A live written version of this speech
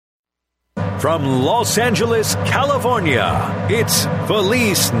From Los Angeles, California, it's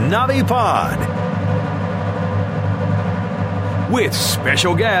Feliz Navipod. With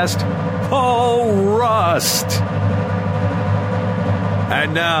special guest, Paul Rust.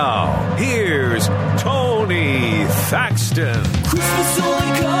 And now, here's Tony Thaxton. Christmas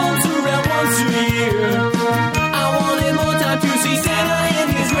only comes around once a year. I wanted more time to see Santa and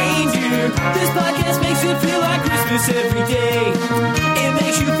his reindeer. This podcast makes it feel like Christmas every day. It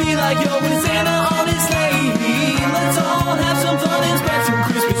makes you feel like you're with Santa on his sleigh. Let's all have some fun and spread some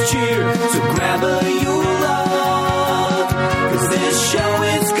Christmas cheer. So grab a Yule log, 'cause this show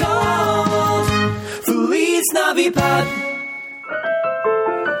is called Feliz Navipod.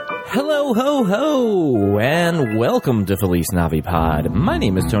 Hello, ho, ho, and welcome to Feliz Navipod. My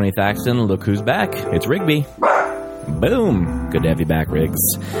name is Tony Thaxton. Look who's back. It's Rigby. Boom. Good to have you back, Riggs.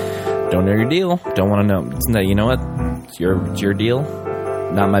 Don't know your deal. Don't want to know. No, you know what? It's your deal.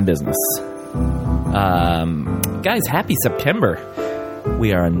 Not my business. Guys, happy September.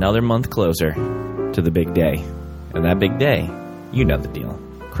 We are another month closer to the big day. And that big day, you know the deal.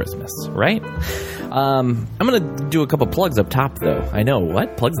 Christmas, right? I'm going to do a couple plugs up top, though. I know.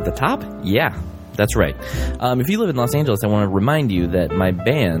 What? Plugs at the top? Yeah, that's right. If you live in Los Angeles, I want to remind you that my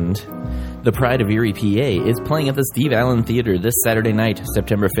band, The Pride of Erie, PA, is playing at the Steve Allen Theater this Saturday night,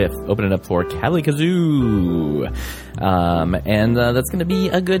 September 5th. Opening up for Cali Kazoo. And that's going to be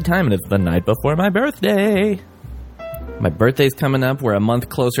a good time, and it's the night before my birthday. My birthday's coming up. We're a month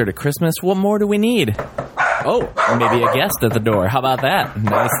closer to Christmas. What more do we need? Oh, maybe a guest at the door. How about that?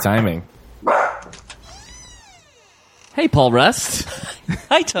 Nice timing. Hey, Paul Rust.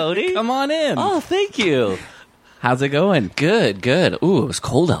 Hi, Tony. Come on in. Oh, thank you. How's it going? Good, good. Ooh, it was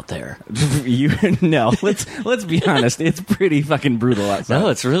cold out there. No, let's be honest. It's pretty fucking brutal outside. No,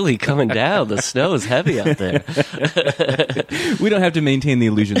 it's really coming down. The snow is heavy out there. We don't have to maintain the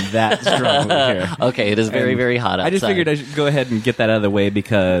illusion that strongly here. Okay, it is very, very hot outside. I just figured I should go ahead and get that out of the way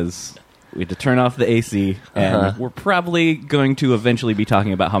because we had to turn off the AC, and we're probably going to eventually be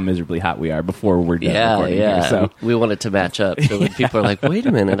talking about how miserably hot we are before we're done recording here. So we want it to match up. So when people are like, wait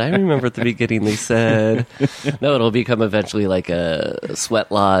a minute, I remember at the beginning they said... No, it'll become eventually like a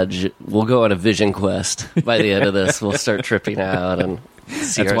sweat lodge. We'll go on a vision quest by the end of this. We'll start tripping out and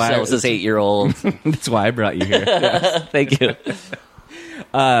see ourselves as 8-year-olds. That's why I brought you here. Yes. Thank you.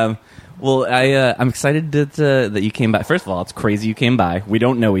 Well, I'm excited that you came by. First of all, it's crazy you came by. We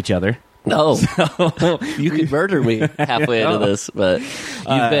don't know each other. No, you could murder me halfway into this, but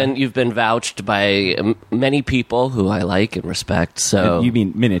you've been vouched by many people who I like and respect. So you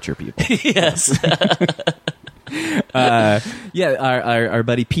mean miniature people? Yes. Our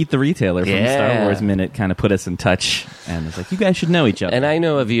buddy Pete the retailer from Star Wars Minute kind of put us in touch, and was like, you guys should know each other. And I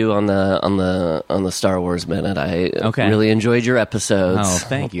know of you on the Star Wars Minute. I really enjoyed your episodes. Oh,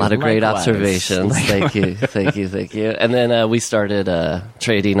 thank you. A lot of great Likewise. observations. Thank you. And then we started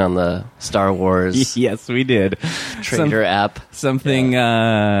trading on the Star Wars. Yes, we did. Trader app. Something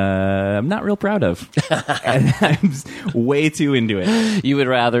I'm not real proud of. And I'm way too into it. You would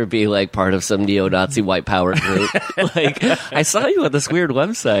rather be like part of some neo-Nazi white power group. Like, I saw you on this weird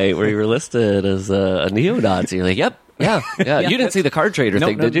website where you were listed as a neo-Nazi. You're like, yep. Yeah. You didn't see the card trader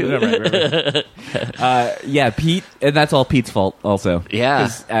thing, did you? Right. Pete, and that's all Pete's fault also. Yeah.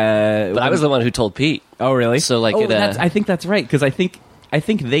 But I was the one who told Pete. Oh, really? So, like, I think that's right, because I think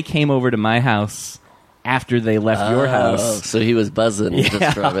they came over to my house after they left your house. So he was buzzing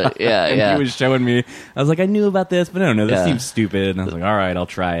just from it. Yeah, and he was showing me. I was like, I knew about this, but I don't know. This seems stupid. And I was like, all right, I'll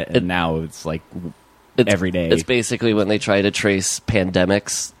try it. And now it's like... every day. It's basically when they try to trace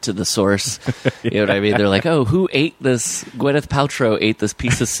pandemics to the source. You know what I mean? They're like, oh, who ate this? Gwyneth Paltrow ate this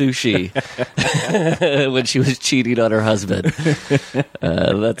piece of sushi when she was cheating on her husband.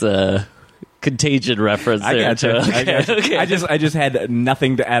 That's a Contagion reference there. I gotcha. Okay. I just had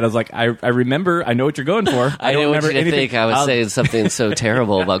nothing to add. I was like, I remember. I know what you're going for. I don't remember anything. Think I was saying something so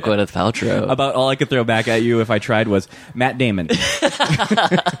terrible about Gwyneth Paltrow. About all I could throw back at you if I tried was Matt Damon.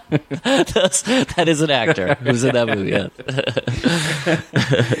 That is an actor who's in that movie.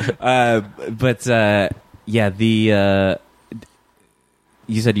 Yeah.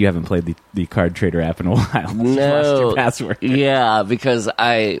 You said you haven't played the card trader app in a while. No. You lost your password. Yeah, because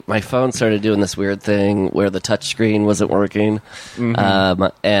my phone started doing this weird thing where the touchscreen wasn't working. Mm-hmm.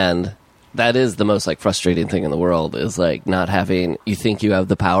 And that is the most frustrating thing in the world, is not having, you think you have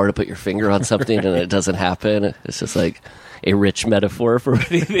the power to put your finger on something and it doesn't happen. It's just a rich metaphor for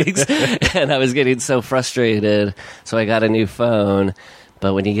many things. And I was getting so frustrated, so I got a new phone.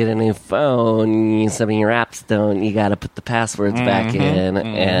 But when you get a new phone, some of your apps don't. You got to put the passwords back in. Mm-hmm.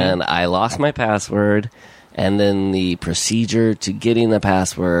 And I lost my password. And then the procedure to getting the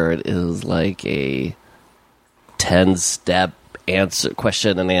password is like a 10-step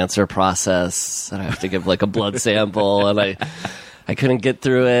question and answer process. And I have to give like a blood sample, and I couldn't get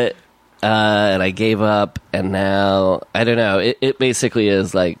through it. And I gave up, and now, I don't know, it basically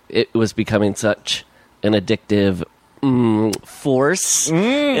is like, it was becoming such an addictive force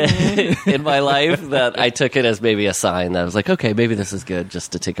in my life that I took it as maybe a sign that I was like, okay, maybe this is good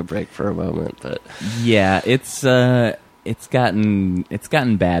just to take a break for a moment. But yeah, it's gotten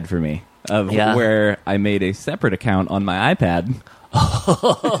bad for me. Where I made a separate account on my iPad.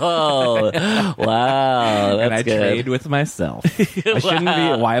 Oh, wow, that's and I good. trade with myself. I shouldn't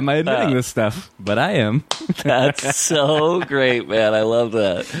be. Why am I admitting this stuff? But I am. That's so great, man. I love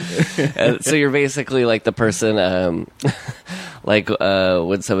that. And so you're basically like the person, like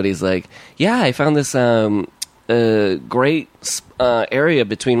when somebody's like, yeah, I found this great area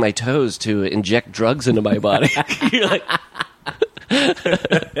between my toes to inject drugs into my body. You're like,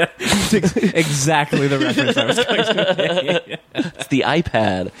 Exactly the reference I was going to make. it's the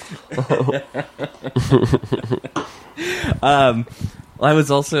iPad. Well,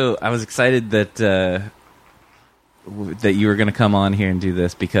 I was excited that that you were going to come on here and do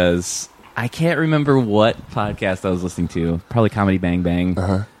this, because I can't remember what podcast I was listening to. Probably Comedy Bang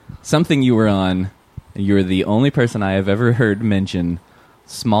Bang. Something you were on. You were the only person I have ever heard mention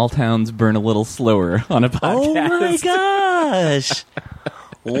small towns burn a little slower on a podcast. Oh my gosh!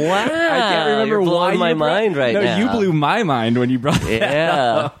 Wow, I can't remember you're blowing my mind right now. No, you blew my mind when you brought that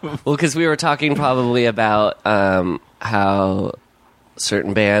Yeah. up. Well, because we were talking probably about how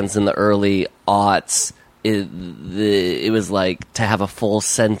certain bands in the early aughts, it was like to have a full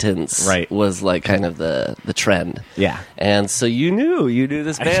sentence was like kind of the trend. Yeah. And so you knew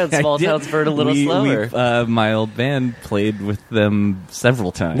this band, Small Towns Burn a Little Slower. My old band played with them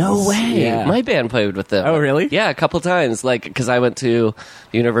several times. No way. Yeah. My band played with them. Oh, really? Yeah, a couple times. Like, because I went to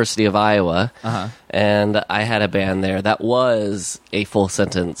the University of Iowa, and I had a band there that was a full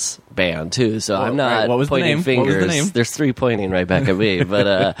sentence band too. So I'm not what was the pointing name? fingers. What was the name? There's three pointing right back at me.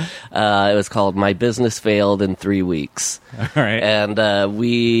 But it was called My Business Failed in 3 Weeks. All right. And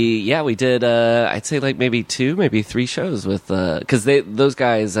we did I'd say like maybe 2, maybe 3 shows with because those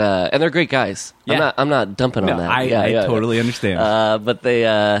guys and they're great guys. Yeah. I'm not dumping on that. I totally understand. But they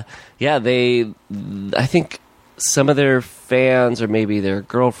I think some of their fans or maybe their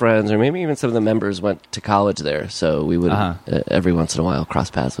girlfriends or maybe even some of the members went to college there, so we would every once in a while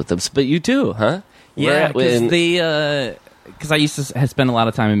cross paths with them. But you too, huh? Yeah, because I used to spend a lot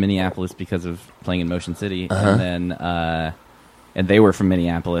of time in Minneapolis because of playing in Motion City, and then and they were from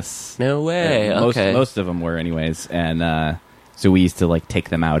Minneapolis. No way. Okay. Most of them were, anyways, and so we used to like take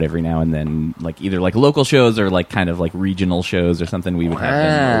them out every now and then, like either like local shows or like kind of like regional shows or something. We would have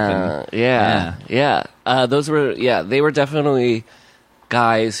them open. Yeah. Those were they were definitely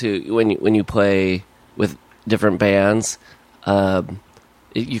guys who when you play with different bands,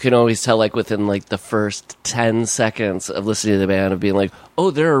 you can always tell like within like the first 10 seconds of listening to the band of being like, oh,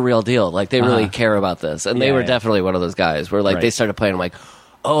 they're a real deal. Like they really care about this, and they were definitely one of those guys where like they started playing. I'm like,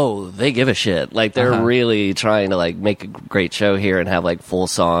 oh, they give a shit. Like they're really trying to like make a great show here and have like full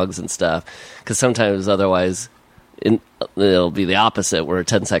songs and stuff. Because sometimes otherwise it'll be the opposite, where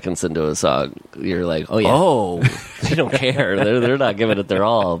 10 seconds into a song you're like, oh, they don't care. They're not giving it their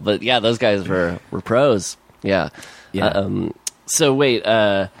all. But yeah, those guys were pros. Yeah. So wait,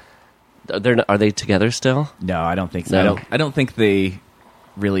 are they together still? No, I don't think so. No. I don't think they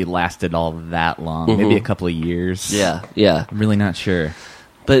really lasted all that long. Maybe a couple of years. Yeah. I'm really not sure.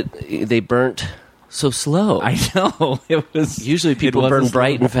 But they burnt so slow. I know. It was usually people burn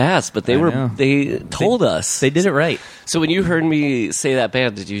bright and fast, but they told us they did it right. So when you heard me say that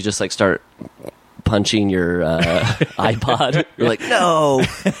band, did you just like start punching your iPod? You're like, no,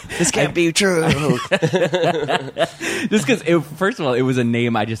 this can't be true. Just because, first of all, it was a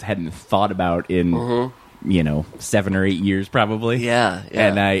name I just hadn't thought about in 7 or 8 years probably. Yeah.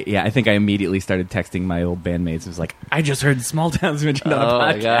 And I think I immediately started texting my old bandmates. It was like, I just heard Small Towns mentioned on a podcast. Oh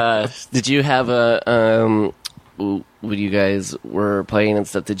my gosh. Did you have when you guys were playing and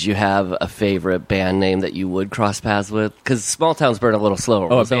stuff, did you have a favorite band name that you would cross paths with? Because Small Towns Burn a Little Slower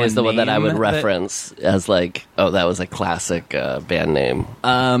was always the one that I would reference as like, oh, that was a classic band name.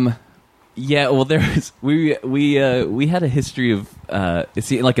 Yeah, well, we had a history of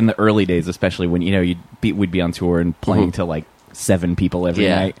like in the early days, especially when we'd be on tour and playing to like 7 people every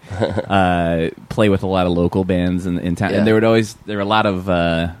night. Play with a lot of local bands in town, and there were a lot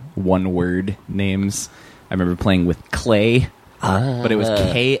of one-word names. I remember playing with Clay, but it was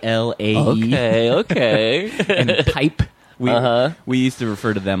Klae. Okay. And Pipe. We used to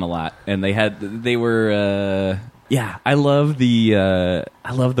refer to them a lot, and they were I love the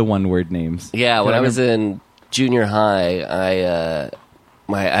one word names. Yeah, when I was in junior high,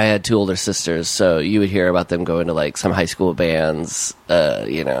 I had two older sisters, so you would hear about them going to like some high school bands,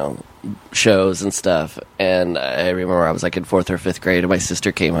 shows and stuff. And I remember I was like in 4th or 5th grade, and my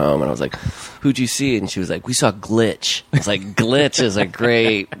sister came home, and I was like, "Who'd you see?" And she was like, "We saw Glitch." I was like, "Glitch is a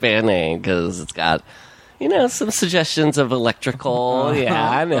great band name because it's got, some suggestions of electrical,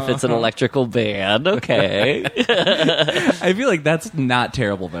 yeah, and if it's an electrical band, okay." I feel like that's not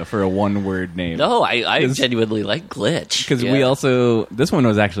terrible, though, for a one-word name. No, I genuinely like Glitch. Because we also, this one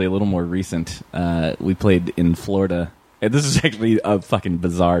was actually a little more recent. We played in Florida. And this is actually a fucking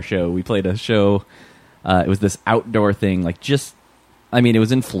bizarre show. We played a show, it was this outdoor thing, it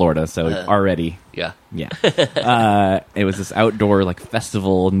was in Florida, so already. Yeah. It was this outdoor,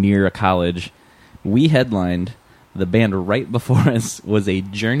 festival near a college. We headlined. The band right before us was a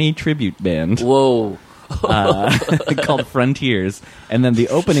Journey tribute band. Whoa. Called Frontiers. And then the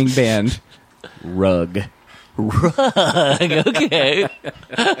opening band, Rug. Okay.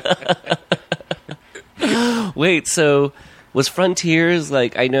 Wait, so was Frontiers,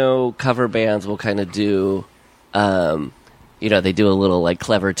 I know cover bands will kind of do, they do a little,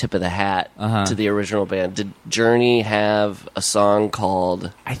 clever tip of the hat to the original band. Did Journey have a song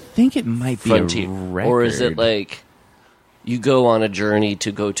called I think it might be Frontier? a record. Or is it you go on a journey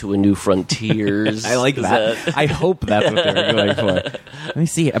to go to a new frontiers? I like that. I hope that's what they were going for. Let me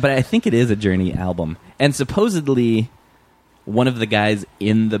see. But I think it is a Journey album. And supposedly, one of the guys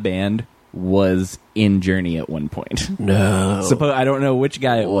in the band was in Journey at one point. No. I don't know which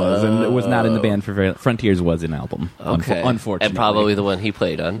guy it was, and it was not in the band for very... Frontiers was an album, okay. Unfortunately. And probably the one he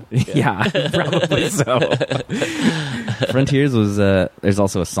played on. Yeah, probably so. Frontiers was... there's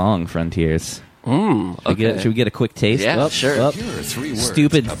also a song, Frontiers. Okay. Should we get a quick taste? Yeah, sure.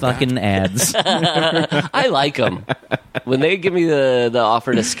 Stupid fucking ads. I like them. When they give me the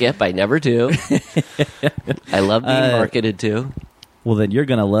offer to skip, I never do. I love being marketed to. Well, then you're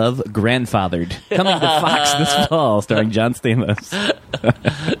going to love Grandfathered. Coming to Fox this fall, starring John Stamos.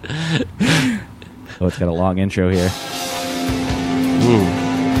 Oh, it's got a long intro here.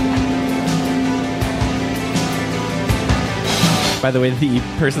 By the way, the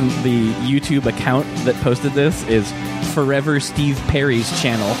YouTube account that posted this is Forever Steve Perry's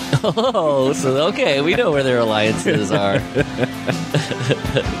channel. Oh, so okay, we know where their alliances are.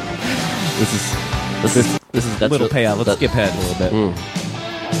 This is a little payoff. Let's skip ahead a little bit.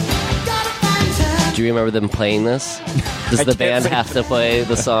 Do you remember them playing this? Does the band have to play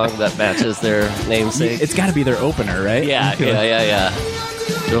the song that matches their namesake? It's got to be their opener, right? Yeah.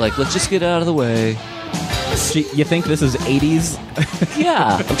 They're like, let's just get out of the way. You think this is 80s?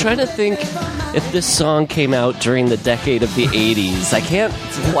 Yeah. I'm trying to think if this song came out during the decade of the 80s. I can't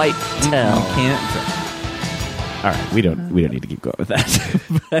quite tell. You can't. All right, we don't need to keep going with that.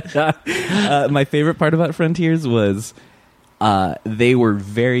 But, my favorite part about Frontiers was they were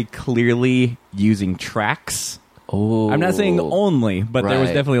very clearly using tracks. Oh, I'm not saying only, but there was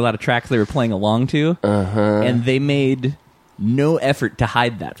definitely a lot of tracks they were playing along to, and they made no effort to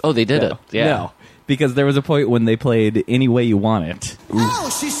hide that. Oh, they did it. Yeah. No. Because there was a point when they played Any Way You Want It,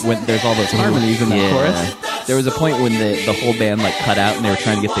 when there's all those harmonies in that chorus. There was a point when the whole band cut out and they were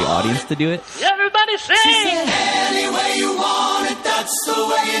trying to get the audience to do it. Everybody sing! Any way you want it, that's the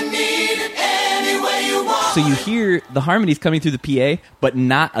way you need it. Any way you want it. So you hear the harmonies coming through the PA, but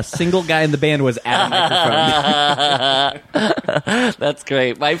not a single guy in the band was at a microphone. That's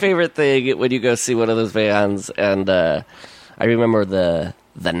great. My favorite thing when you go see one of those bands, and I remember the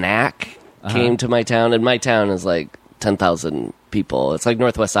Knack came to my town, and my town is 10,000 people. It's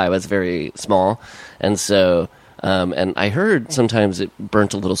Northwest Iowa. It's very small. And so, and I heard sometimes it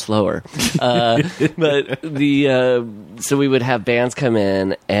burnt a little slower. But so we would have bands come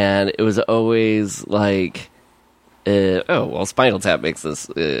in, and it was always Spinal Tap makes this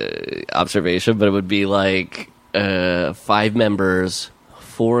observation, but it would be 5 members.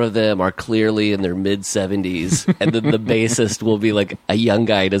 4 of them are clearly in their mid-70s, and then the bassist will be a young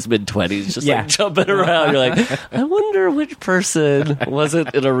guy in his mid-20s, just jumping around. You're I wonder which person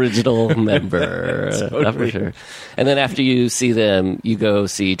wasn't an original member. Totally. Not for sure. And then after you see them, you go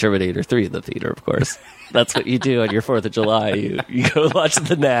see Terminator 3 in the theater, of course. That's what you do on your 4th of July. You go watch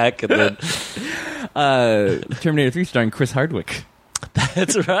The Knack, and then... Terminator 3 starring Chris Hardwick.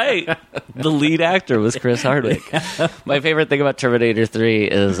 That's right. The lead actor was Chris Hardwick. My favorite thing about Terminator 3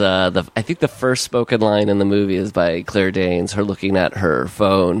 is I think the first spoken line in the movie is by Claire Danes, her looking at her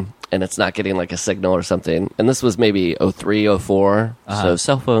phone and it's not getting like a signal or something. And this was maybe 03, 04, so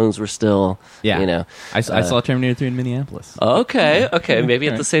cell phones were still, you know. I saw Terminator 3 in Minneapolis. Okay, maybe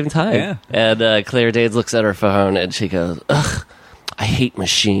at the same time. Yeah. And Claire Danes looks at her phone and she goes, ugh, I hate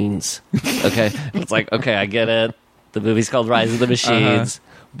machines. Okay, it's like, okay, I get it. The movie's called Rise of the Machines.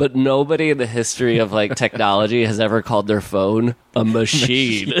 But nobody in the history of like technology has ever called their phone a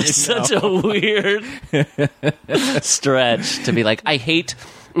machine. It's such a weird stretch to be like, I hate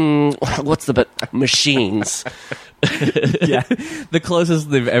machines. Yeah, the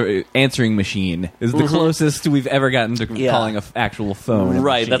closest they've ever answering machine is the closest we've ever gotten to calling an actual phone. a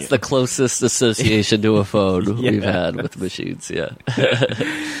Right, machine. that's the closest association to a phone we've had with machines. Yeah,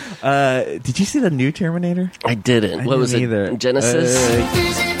 did you see the new Terminator? I didn't. What was either. it? Genesis.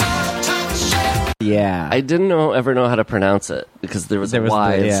 Yeah, I didn't ever know how to pronounce it because there was a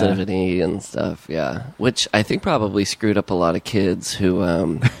Y the- instead of an E and stuff. Yeah, which I think probably screwed up a lot of kids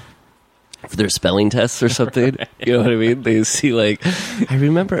who. For their spelling tests or something. You know what I mean? They see, like, I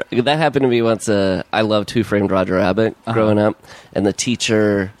remember that happened to me once. I loved Who Framed Roger Rabbit growing up, and the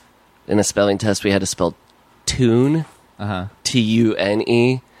teacher in a spelling test, we had to spell tune, Tune,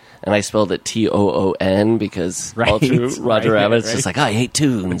 and I spelled it Toon because all through Roger Rabbit's just like, I hate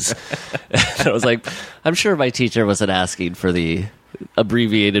tunes. And I was like, I'm sure my teacher wasn't asking for the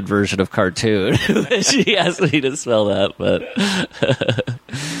abbreviated version of cartoon. She asked me to spell that, but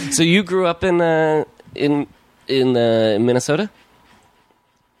so you grew up in Minnesota?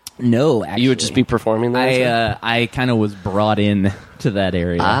 no, actually, You would just be performing there? I kind of was brought in to that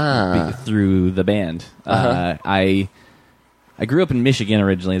area through the band. I grew up in Michigan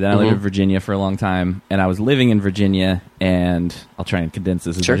originally. Then I lived in Virginia for a long time, and I was living in Virginia. And I'll try and condense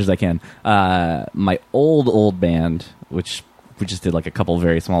this as much as I can. My old band, which we just did like a couple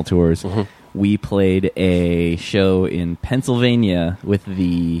very small tours. We played a show in Pennsylvania with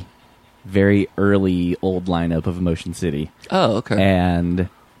the very early old lineup of Motion City. Oh, okay. And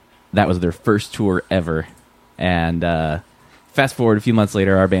that was their first tour ever. And fast forward a few months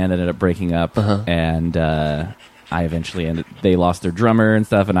later, our band ended up breaking up, and I eventually they lost their drummer and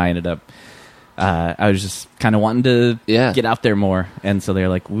stuff, and I ended up I was just kind of wanting to get out there more, and so they're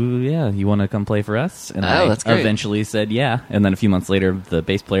like, "Well, yeah, you want to come play for us?" And I that's great. eventually said, "Yeah." And then a few months later, the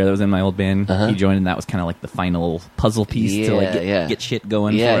bass player that was in my old band, he joined, and that was kind of like the final puzzle piece to like get shit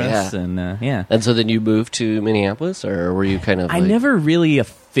going for us. And And so then you moved to Minneapolis, or were you kind of? I never really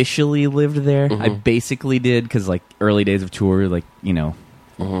officially lived there. I basically did because like early days of tour, like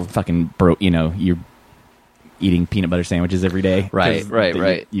fucking broke. You're eating peanut butter sandwiches every day.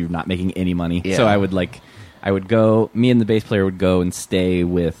 Right. You're not making any money. Yeah. So I would go, me and the bass player would go and stay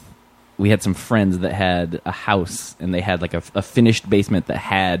with, we had some friends that had a house, and they had like a finished basement that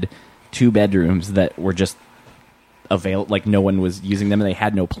had 2 bedrooms that were just available, like no one was using them, and they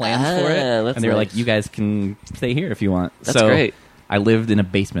had no plans for it. And they were like, you guys can stay here if you want. That's great. I lived in a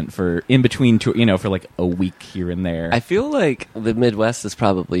basement for in between, for like a week here and there. I feel like the Midwest is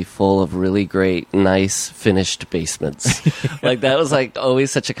probably full of really great, nice, finished basements. Like that was like always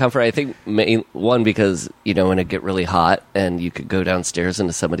such a comfort. I think one because when it get really hot and you could go downstairs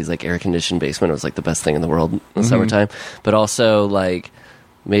into somebody's like air conditioned basement, it was like the best thing in the world in the summertime. But also like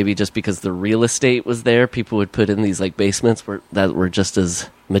maybe just because the real estate was there, people would put in these like basements that were just as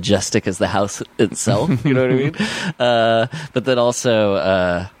majestic as the house itself. You know what I mean? But then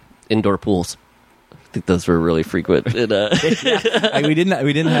also indoor pools. I think those were really frequent. We didn't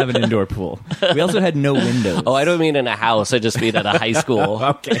have an indoor pool. We also had no windows. Oh, I don't mean in a house. I just mean at a high school.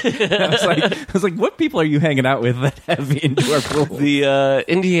 Okay. I was like, what people are you hanging out with that have indoor pools? The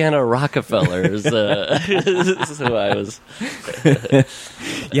Indiana Rockefellers. This is who I was.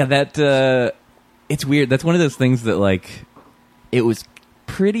 Yeah, that it's weird. That's one of those things that like it was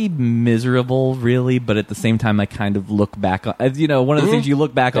pretty miserable, really, but at the same time, I kind of look back on. One of the things you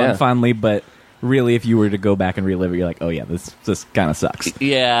look back on fondly, but really, if you were to go back and relive it, you're like, oh yeah, this kind of sucks.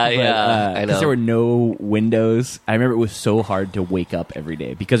 Yeah, I know. Because there were no windows. I remember it was so hard to wake up every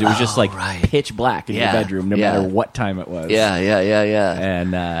day because it was just like pitch black in your bedroom, no matter what time it was. Yeah.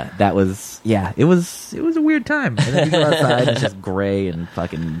 And that was, it was a weird time. And then you go outside, it's just gray and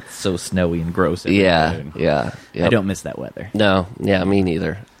fucking so snowy and gross. Yeah. I don't miss that weather. No, me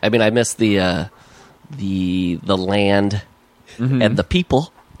neither. I mean, I miss the land and the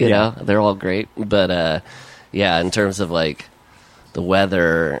people. You know, they're all great. But, in terms of, like, the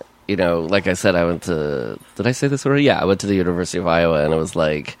weather, like I said, I went to... Did I say this already? Yeah, I went to the University of Iowa, and it was,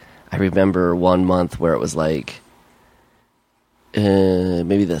 like... I remember one month where it was, like...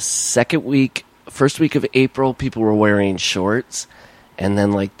 maybe the first week of April, people were wearing shorts, and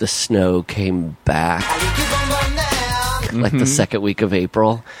then, like, the snow came back. Like, the second week of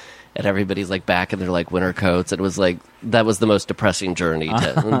April. and everybody's like back in their like winter coats. It was like that was the most depressing journey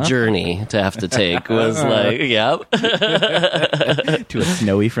to have to take was like To a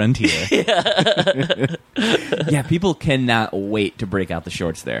snowy frontier. Yeah, people cannot wait to break out the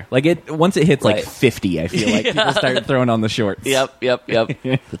shorts there. Like once it hits like Right. 50, I feel like people start throwing on the shorts. Yep.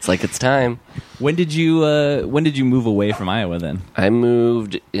 It's like it's time. When did you move away from Iowa then? I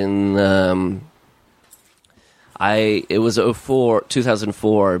moved in it was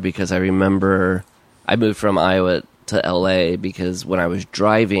 2004 because I remember I moved from Iowa to LA because when I was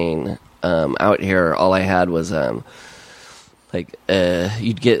driving out here, all I had was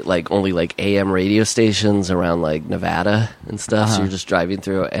you'd get like only like AM radio stations around like Nevada and stuff. So you're just driving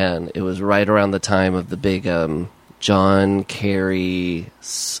through, and it was right around the time of the big John Kerry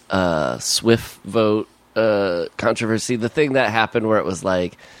Swift vote controversy. The thing that happened where it was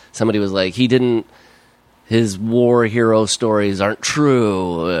like somebody was like his war hero stories aren't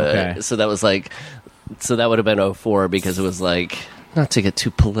true. Okay. So that was like, so that would have been 2004 because it was like, not to get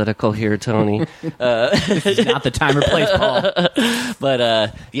too political here, Tony. This is not the time or place, Paul.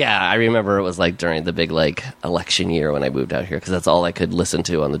 But yeah, I remember it was like during the big like election year when I moved out here because that's all I could listen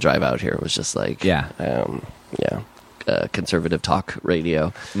to on the drive out here was just like conservative talk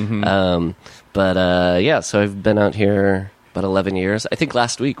radio. But so I've been out here about 11 years. I think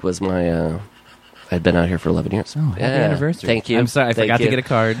last week was my I'd been out here for 11 years. Oh, happy anniversary. Thank you. I'm sorry, I Thank forgot you. to get a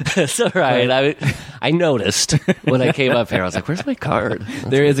card. It's all right. I noticed when I came up here. I was like, "Where's my card?"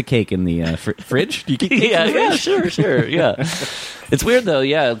 There is a cake in the fridge. Do you keep cake in the Yeah, fridge? sure, yeah. It's weird though,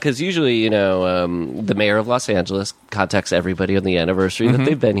 yeah, because usually, the mayor of Los Angeles contacts everybody on the anniversary that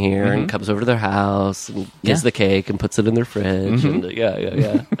they've been here and comes over to their house and gets the cake and puts it in their fridge. And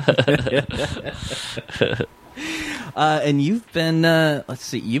yeah. And you've been let's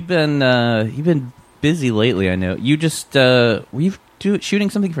see, you've been busy lately. I know you just were you shooting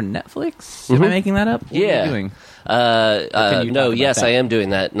something for Netflix? Am I making that up? What are you doing? No, talk about yes, that? I am doing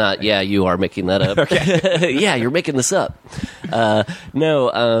that. Not, yeah, you are making that up. Okay. Yeah, you're making this up.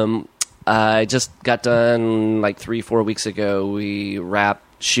 No, I just got done like 3-4 weeks ago. We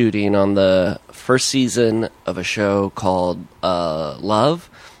wrapped shooting on the first season of a show called Love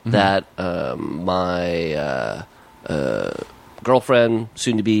that my girlfriend,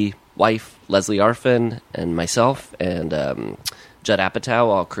 soon-to-be wife, Leslie Arfin, and myself, and Judd Apatow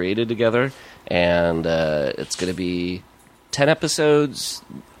all created together. And it's going to be 10 episodes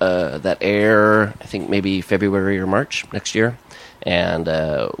that air, I think, maybe February or March next year. And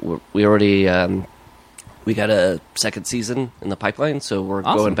we already we got a second season in the pipeline, so we're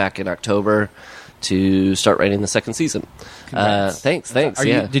going back in October to start writing the second season. Thanks.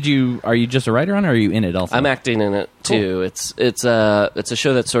 Are you just a writer on it, or are you in it also? I'm acting in it too. It's a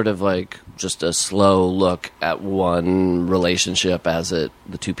show that's sort of like just a slow look at one relationship as the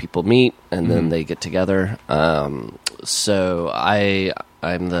two people meet and then they get together. So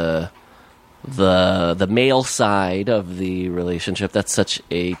I'm the male side of the relationship. That's such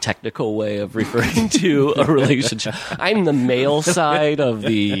a technical way of referring to a relationship. I'm the male side of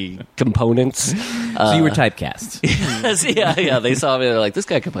the components. So you were typecast. Yeah. They saw me. They're like, this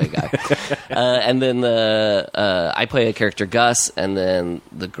guy can play a guy. And then I play a character, Gus, and then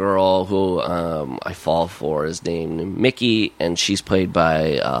the girl who I fall for is named Mickey, and she's played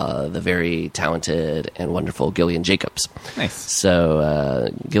by the very talented and wonderful Gillian Jacobs. Nice.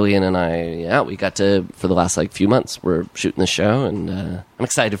 So Gillian and I, we got to, for the last like few months, we're shooting the show, and I'm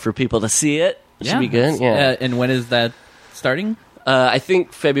excited for people to see it. It should be good. Yeah. And when is that starting? I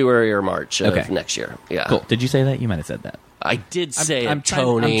think February or March of Okay. next year. Yeah. Cool. Did you say that? You might have said that. I did say I'm it,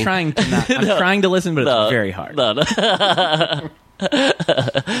 Tony. I'm trying to not. I'm trying to listen, but it's very hard. No.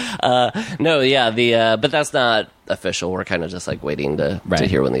 No, yeah. But that's not official. We're kind of just like waiting to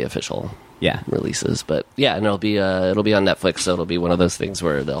hear when the official releases. But yeah, and it'll be on Netflix, so it'll be one of those things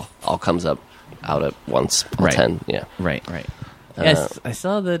where it all comes out at once. All 10. Yeah. Right. Yes, I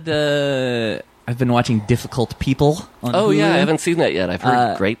saw that. I've been watching Difficult People on Hulu. Yeah, I haven't seen that yet. I've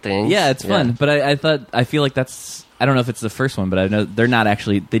heard great things. Yeah, it's fun. But I feel like that's, I don't know if it's the first one, but I know they're not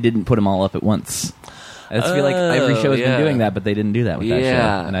actually, they didn't put them all up at once. I feel like every show has been doing that, but they didn't do that with that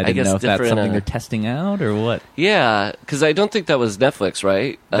show. And I didn't know if that's something they're testing out or what. Yeah, because I don't think that was Netflix,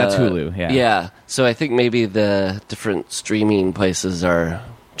 right? That's Hulu, yeah. Yeah, so I think maybe the different streaming places are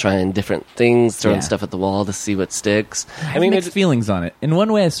trying different things, throwing stuff at the wall to see what sticks. I mean, mixed feelings on it. In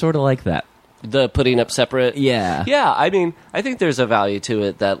one way, I sort of like that. The putting up separate? Yeah. Yeah, I mean, I think there's a value to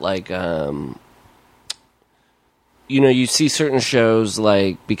it that, like, you see certain shows,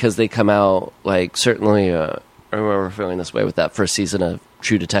 like, because they come out, like, certainly, I remember feeling this way with that first season of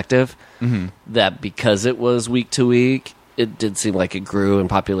True Detective, that because it was week to week, it did seem like it grew in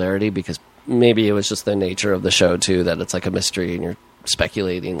popularity because maybe it was just the nature of the show too, that it's like a mystery and you're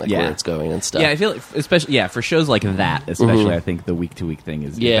speculating like where it's going and stuff. Yeah, I feel like, especially for shows like that, especially I think the week to week thing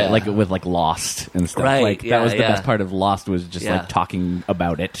is like with like Lost and stuff. Right, Like that was the best part of Lost was just like talking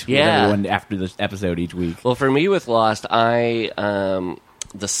about it with everyone after this episode each week. Well, for me with Lost,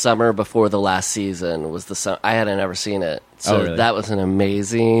 the summer before the last season was the summer. I hadn't ever seen it, so that was an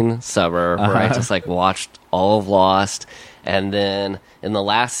amazing summer where I just like watched all of Lost, and then in the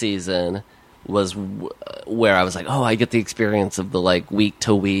last season was where I was like, oh, I get the experience of the like week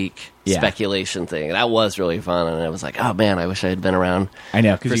to week speculation thing. That was really fun, and I was like, oh man, I wish I had been around. I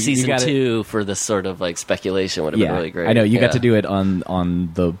know for season 2 for this sort of like speculation would have been really great. I know you got to do it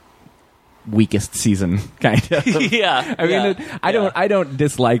on the weakest season, kind of. I mean, I don't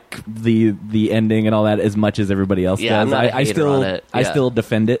dislike the ending and all that as much as everybody else does. I'm not a hater on it. I still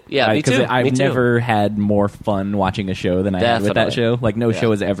defend it. Yeah, me too. Because I've me too. never had more fun watching a show than I had with that show. Like no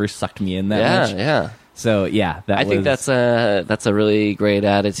show has ever sucked me in that much. Yeah. So I think that's a really great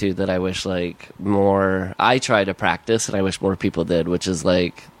attitude that I wish like more. I try to practice, and I wish more people did. Which is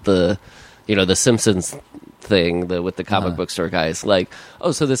like the Simpsons thing with the comic book store guys, like,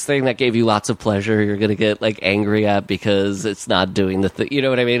 oh, so this thing that gave you lots of pleasure, you're gonna get like angry at because it's not doing the thing. You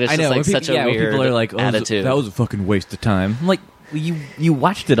know what I mean? It's just like such a weird people are like, attitude. That was a fucking waste of time. I'm like, you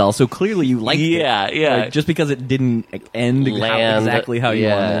watched it all, so clearly you liked it. Like, just because it didn't end exactly how you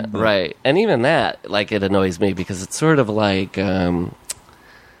wanted. Right. And even that, like, it annoys me because it's sort of like I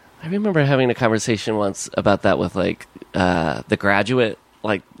remember having a conversation once about that with like The Graduate.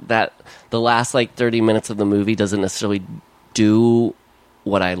 Like that, the last like 30 minutes of the movie doesn't necessarily do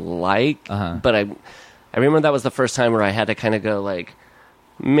what I like, but I remember that was the first time where I had to kind of go like,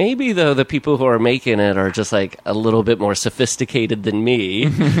 maybe though the people who are making it are just like a little bit more sophisticated than me,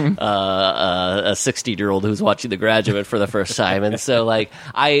 a 60-year-old who's watching The Graduate for the first time, and so like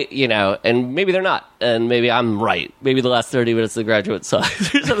and maybe they're not, and maybe I'm right. Maybe the last 30 minutes of The Graduate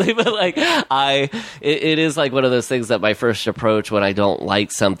sucks or something, but like it is like one of those things that my first approach when I don't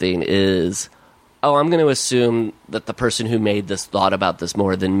like something is, oh, I'm going to assume that the person who made this thought about this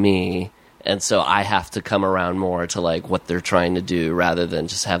more than me. And so I have to come around more to like what they're trying to do rather than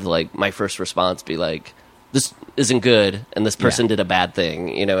just have like my first response be like, this isn't good and this person did a bad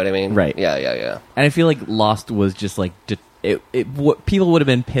thing. You know what I mean? Right. Yeah. And I feel like Lost was just like, people would have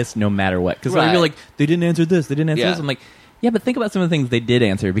been pissed no matter what. Because you're like, they didn't answer this, they didn't answer this. I'm like, yeah, but think about some of the things they did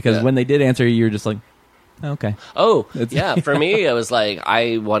answer. Because when they did answer, you're just like, okay. Oh, yeah. For me, it was like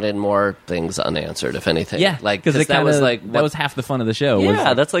I wanted more things unanswered, if anything. Yeah, like because that was like that was half the fun of the show.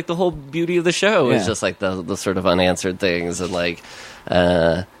 Yeah, that's like the whole beauty of the show is just like the sort of unanswered things and like,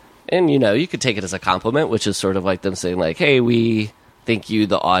 and you could take it as a compliment, which is sort of like them saying like, hey, we think you,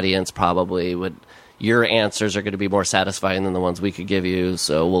 the audience, probably would. Your answers are going to be more satisfying than the ones we could give you,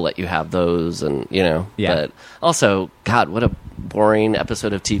 so we'll let you have those, and But also, God, what a boring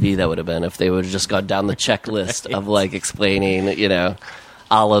episode of TV that would have been if they would have just gone down the checklist of like explaining, a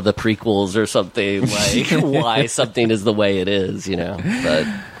la the prequels or something, like why something is the way it is, But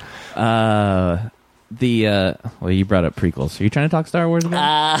well, you brought up prequels. Are you trying to talk Star Wars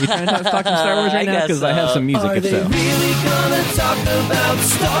again? You trying to talk some Star Wars right now? Because I have some music. Are they really gonna talk about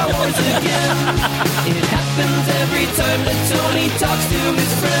Star Wars again? It happens every time that Tony talks to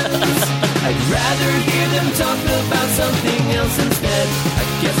his friends. I'd rather hear them talk about something else instead. I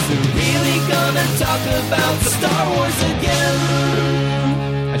guess they're really gonna talk about Star Wars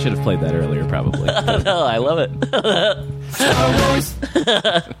again. I should have played that earlier, probably. No, I love it. Star Wars.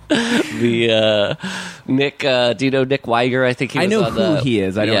 The Nick, do you know Nick Weiger? I think he was I know on who he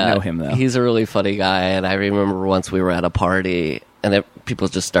is. I don't know him, though. He's a really funny guy, and I remember once we were at a party, and people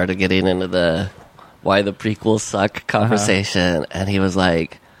just started getting into the why the prequels suck conversation, and he was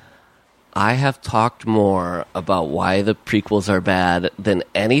like, I have talked more about why the prequels are bad than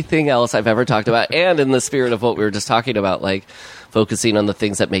anything else I've ever talked about, and in the spirit of what we were just talking about, like, focusing on the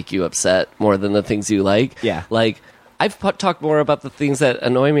things that make you upset more than the things you like. Yeah. Like, I've talked more about the things that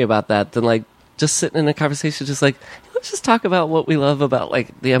annoy me about that than, like, just sitting in a conversation just like, let's just talk about what we love about,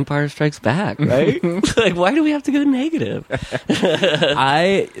 like, The Empire Strikes Back, right? Like, why do we have to go negative?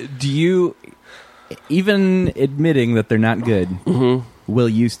 Even admitting that they're not good, will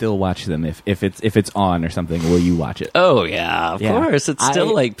you still watch them if it's on or something? Will you watch it? Oh, yeah, of course. It's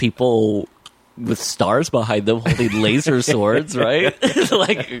still, like, people with stars behind them holding laser swords, right?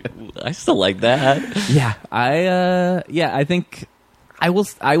 Like, I still like that. Yeah, I think I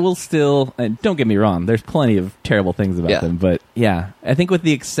will still. Don't get me wrong. There's plenty of terrible things about them, but yeah, I think with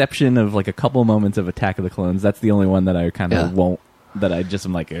the exception of like a couple moments of Attack of the Clones, that's the only one that I kind of won't that I just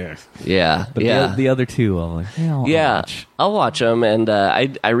am like, ugh. Yeah, But yeah. the other two, I'll like, I'll watch. I'll watch them. And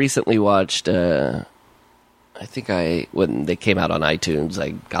I recently watched. I think when they came out on iTunes, I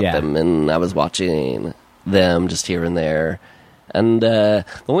got them, and I was watching them just here and there. And the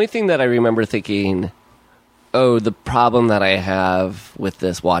only thing that I remember thinking, oh, the problem that I have with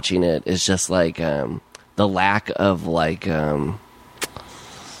this watching it is just like the lack of like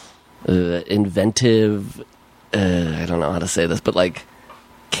inventive. I don't know how to say this, but like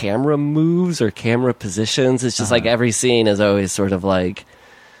camera moves or camera positions. It's just like every scene is always sort of like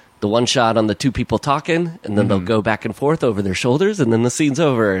the one shot on the two people talking, and then they'll go back and forth over their shoulders, and then the scene's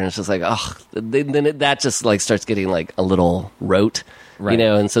over, and it's just like, oh, that just like starts getting like a little rote, Right. you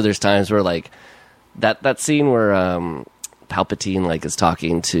know. And so there's times where like that scene where Palpatine like is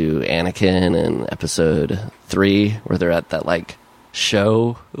talking to Anakin in Episode 3, where they're at that like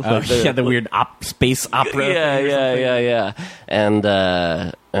show, like The weird space opera. yeah. And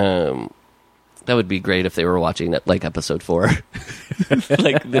that would be great if they were watching it like Episode 4.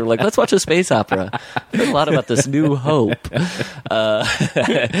 Like they were like, let's watch a space opera. I heard a lot about this New Hope.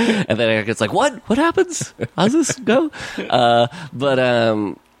 And then it's like, what happens? How's this go? But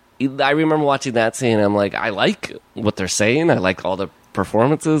I remember watching that scene, and I'm like, I like what they're saying, I like all the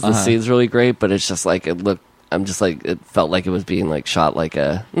performances, the scene's really great, but it's just like it felt like it was being like shot like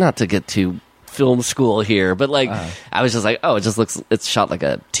a, not to get too film school here, but like I was just like, oh, it's shot like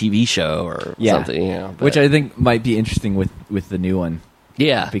a TV show or something, you know. But, Which I think might be interesting with the new one.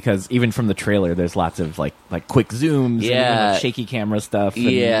 yeah, Because even from the trailer, there's lots of like quick zooms, and even, Yeah. like, shaky camera stuff, and,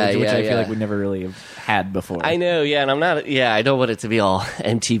 which I feel like we never really have had before. I know, yeah, and I don't want it to be all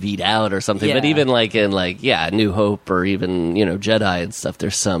MTV'd out or something, but Yeah. even like in like, New Hope or even, Jedi and stuff,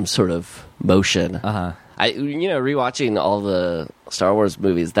 there's some sort of motion. I rewatching all the Star Wars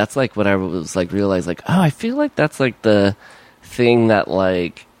movies, that's like what I was like realized, like, oh, I feel like that's like the thing that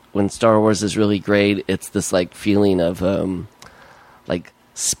like when Star Wars is really great, it's this like feeling of like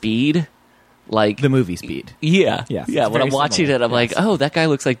speed, like the movie Speed. yeah. Yes, Yeah. it's When I'm very watching similar. it, I'm like, oh, that guy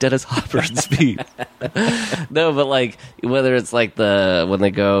looks like Dennis Hopper in Speed. No, but like whether it's like when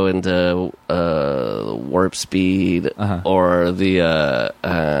they go into warp speed or the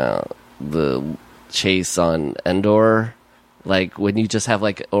chase on Endor, like when you just have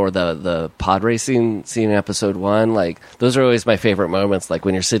like, or the pod racing scene in Episode 1, like those are always my favorite moments. Like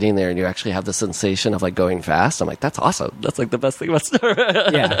when you're sitting there and you actually have the sensation of like going fast. I'm like, that's awesome. That's like the best thing about Star Wars.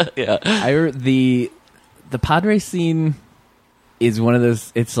 Yeah. Yeah. The pod race scene is one of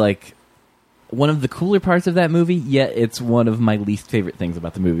those. It's like one of the cooler parts of that movie, yet it's one of my least favorite things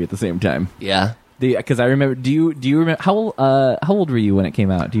about the movie at the same time. Yeah. Because I remember. Do you remember how old were you when it came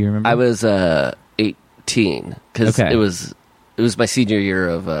out? Do you remember? I was 18 because Okay. it was my senior year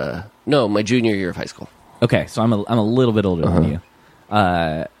of my junior year of high school. Okay, so I'm a little bit older than you.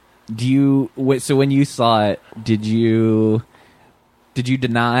 So when you saw it, did you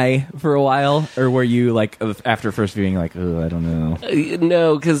deny for a while, or were you like after first viewing like, oh, I don't know?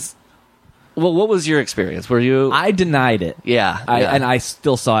 No, because what was your experience? Were you? I denied it. Yeah, And I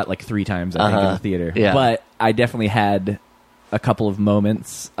still saw it like 3 times, I think, in the theater. Yeah. But I definitely had a couple of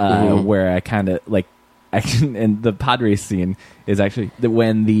moments where I kind of like. And the pod race scene is actually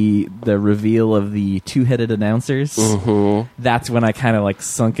when the reveal of the 2-headed announcers. That's when I kind of like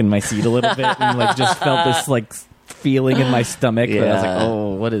sunk in my seat a little bit and like just felt this like feeling in my stomach that I was like,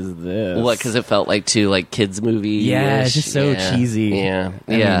 oh, what is this? What? Because it felt like too like kids movie. Yeah, it's just so cheesy. Yeah,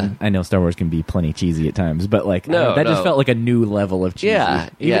 I mean, I know Star Wars can be plenty cheesy at times, but like that just felt like a new level of cheesy. Yeah,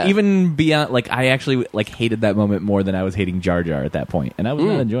 Even beyond, like I actually like hated that moment more than I was hating Jar Jar at that point, and I was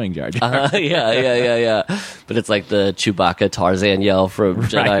not enjoying Jar Jar. Yeah. But it's like the Chewbacca Tarzan yell from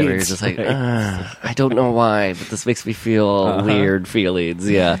Jedi, where you're just like, I don't know why, but this makes me feel weird feelings.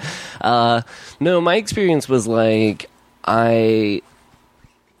 Yeah. No, my experience was like I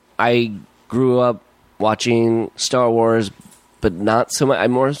grew up watching Star Wars, but not so much. I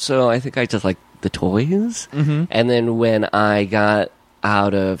think I just like the toys. And then when I got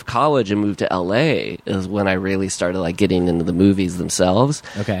out of college and moved to LA is when I really started like getting into the movies themselves.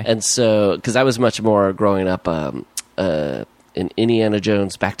 Okay. And so, because I was much more growing up an Indiana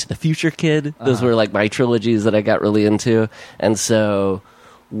Jones, Back to the Future kid. Those were like my trilogies that I got really into. And so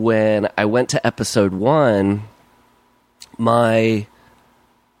when I went to Episode 1,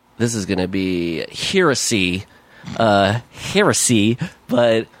 this is going to be heresy, but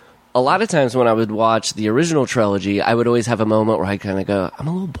a lot of times when I would watch the original trilogy, I would always have a moment where I kind of go, I'm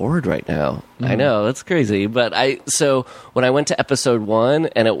a little bored right now. I know, it's crazy. But so when I went to Episode 1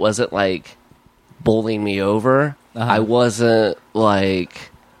 and it wasn't like bowling me over, I wasn't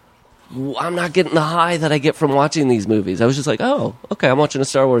like I'm not getting the high that I get from watching these movies. I was just like, oh, okay, I'm watching a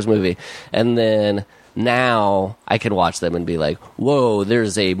Star Wars movie. And then now I can watch them and be like, whoa,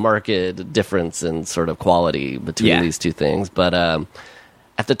 there's a marked difference in sort of quality between these two things. But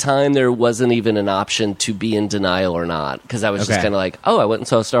at the time, there wasn't even an option to be in denial or not, because I was just kind of like, oh, I went and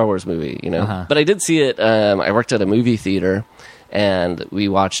saw a Star Wars movie, you know? But I did see it. I worked at a movie theater, and we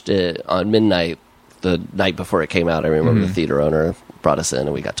watched it on midnight the night before it came out. I remember the theater owner brought us in,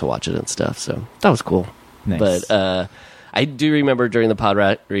 and we got to watch it and stuff, so that was cool. Nice. But I do remember during the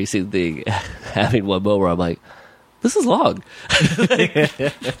pod racing thing having one moment where I'm like, this is long.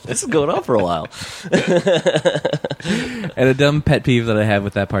 This is going on for a while. And a dumb pet peeve that I have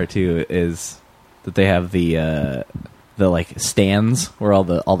with that part too is that they have the like stands where all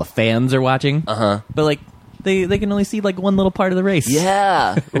the fans are watching. But like they can only see like one little part of the race.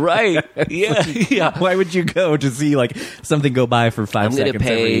 Yeah, right. Yeah. Why would you go to see like something go by for 5 I'm seconds? going to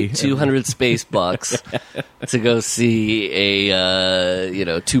pay every 200 space bucks to go see a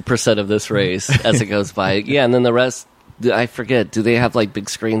 2% of this race as it goes by. Yeah, and then the rest, I forget. Do they have like big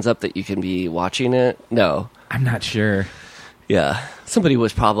screens up that you can be watching it? No. I'm not sure. Yeah, somebody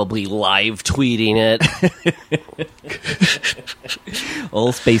was probably live tweeting it.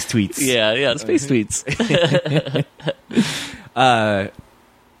 Old space tweets. Yeah, space tweets. I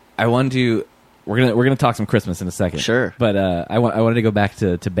want to. We're gonna talk some Christmas in a second. Sure. But I wanted to go back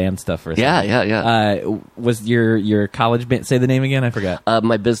to band stuff for a second. Yeah. Was your college band? Say the name again. I forgot.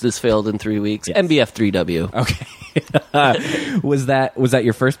 My business failed in 3 weeks. Yes. MBF3W. Okay. Was that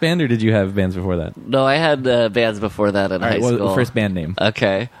your first band, or did you have bands before that? No, I had bands before that in high What was school. the first band name?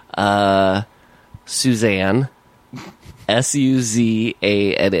 Okay. Suzanne. Suzanne.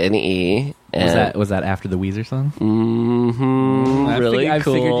 Was that after the Weezer song? Really I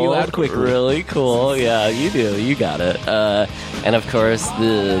cool. figured you out quickly. Really cool. Yeah, you do. You got it. And of course,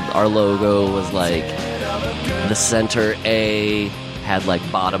 our logo was like the center A had like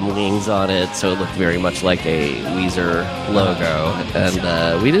bottom wings on it, so it looked very much like a Weezer logo.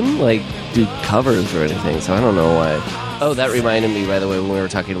 And we didn't like do covers or anything, so I don't know why. Oh, that reminded me, by the way, when we were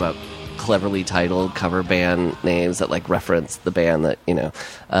talking about cleverly titled cover band names that like reference the band that, you know,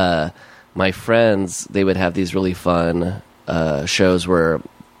 my friends, they would have these really fun shows where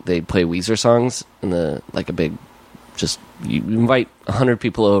they'd play Weezer songs in the like a big, just you invite 100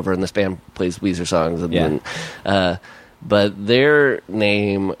 people over and this band plays Weezer songs, and then but their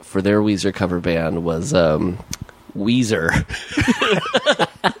name for their Weezer cover band was Weezer.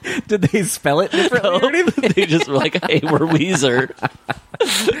 Did they spell it differently? They just were like, hey, we're Weezer.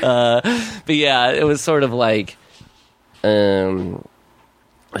 But yeah, it was sort of like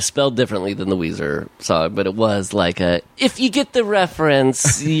spelled differently than the Weezer song, but it was like a, if you get the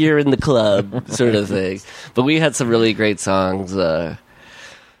reference, you're in the club sort of thing. But we had some really great songs,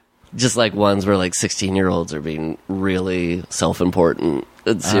 just like ones where like 16-year-olds are being really self-important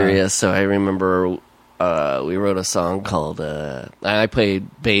and serious. So I remember we wrote a song called, I played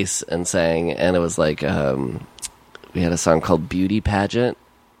bass and sang, and it was like, we had a song called Beauty Pageant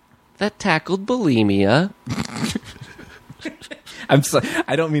that tackled bulimia.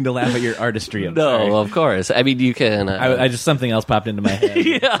 I don't mean to laugh at your artistry. I'm sorry. No, of course. I mean, you can. I just something else popped into my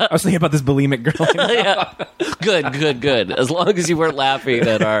head. I was thinking about this bulimic girl. Yeah. Good. As long as you weren't laughing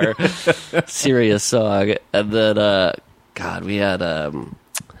at our serious song. And then, God, we had.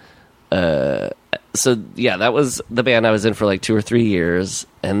 So yeah, that was the band I was in for like 2 or 3 years,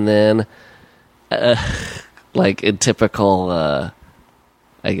 and then, like in typical,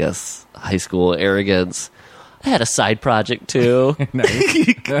 I guess, high school arrogance, I had a side project too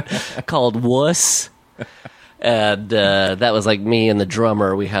called Wuss, and that was like me and the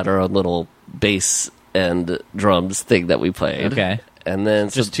drummer. We had our own little bass and drums thing that we played. Okay, and then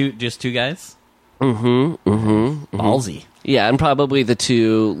just two guys. Ballsy. Yeah, and probably the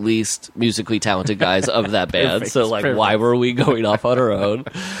 2 least musically talented guys of that band. Perfect, So, like, why were we going off on our own?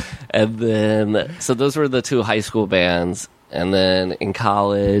 And then, so those were the 2 high school bands. And then in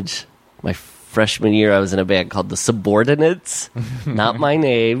college, my freshman year, I was in a band called The Subordinates. Not my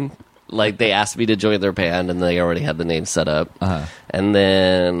name. Like, they asked me to join their band, and they already had the name set up. And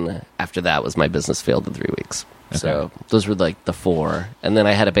then after that was my business failed in 3 weeks. Okay. So those were like the 4. And then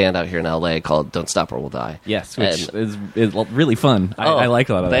I had a band out here in LA called Don't Stop or We'll Die. Yes, which is really fun. I like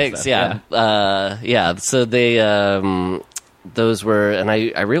a lot of thanks, that stuff. Yeah. So they, those were, and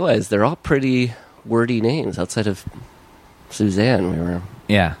I realized they're all pretty wordy names outside of Suzanne. We were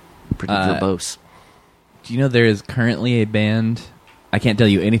pretty verbose. Do you know there is currently a band, I can't tell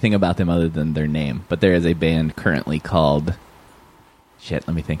you anything about them other than their name, but there is a band currently called, shit,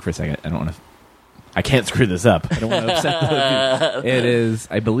 let me think for a second. I don't want to I can't screw this up. I don't want to upset the people. It is,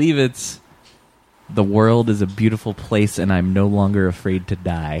 I believe it's "The world is a beautiful place and I'm no longer afraid to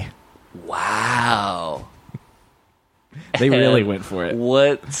die." Wow. They really went for it.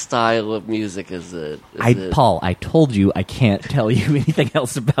 What style of music is it? Paul, I told you I can't tell you anything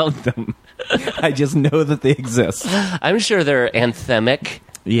else about them. I just know that they exist. I'm sure they're anthemic.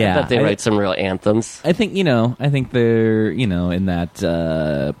 Yeah. I bet they write some real anthems. I think, I think they're, in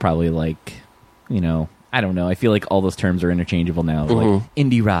that probably like, I don't know. I feel like all those terms are interchangeable now. Like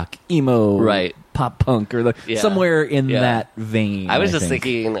indie rock, emo, Right. pop punk, or somewhere in Yeah. that vein. I was just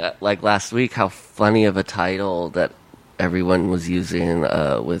thinking, like last week, how funny of a title that everyone was using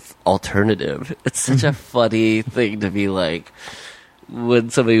with alternative. It's such a funny thing to be like, when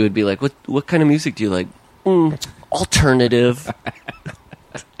somebody would be like, what kind of music do you like? Alternative.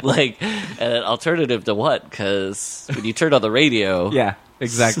 Like, and alternative to what? Because when you turn on the radio... Yeah,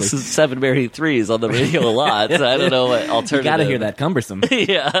 exactly. 7 Married Threes on the radio a lot, so I don't know what alternative... You gotta hear that cumbersome.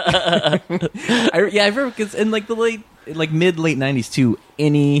 Yeah. I remember, because in like the mid-late 90s too,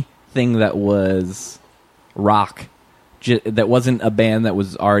 anything that was rock, that wasn't a band that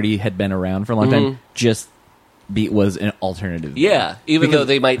had been around for a long time, just was an alternative. Yeah, even though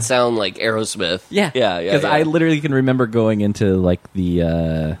they might sound like Aerosmith. Yeah. Because I literally can remember going into like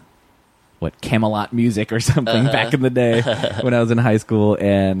the Camelot music or something back in the day when I was in high school,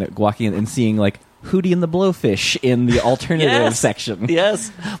 and walking in and seeing like Hootie and the Blowfish in the alternative section.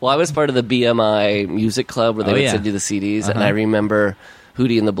 Yes. Well, I was part of the BMI music club where they would send you the CDs, and I remember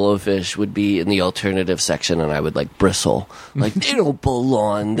Hootie and the Blowfish would be in the alternative section, and I would like bristle, like they don't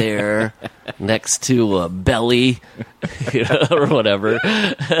belong there next to Belly, or whatever.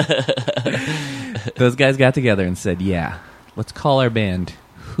 Those guys got together and said, "Yeah, let's call our band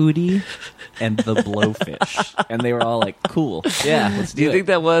Hootie and the Blowfish," and they were all like, "Cool, yeah, let's Do you think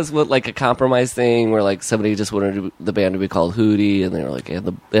that was like a compromise thing where like somebody just wanted the band to be called Hootie, and they were like,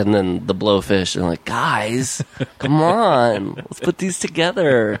 and then the Blowfish, and like, guys, come on, let's put these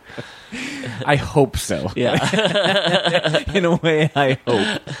together. I hope so. Yeah. In a way, I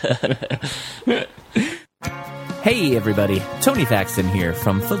hope. Hey everybody, Tony Thaxton here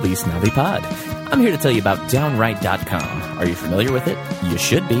from Felice Navipod. I'm here to tell you about Downright.com. Are you familiar with it? You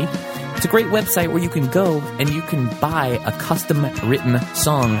should be. It's a great website where you can go and you can buy a custom-written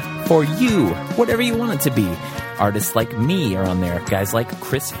song for you, whatever you want it to be. Artists like me are on there. Guys like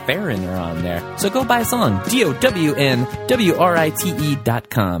Chris Farron are on there. So go buy a song,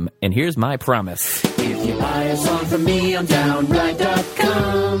 DOWNWRITE.com. And here's my promise. If you buy a song from me on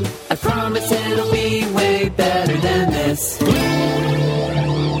Downright.com, I promise it'll be way better than this.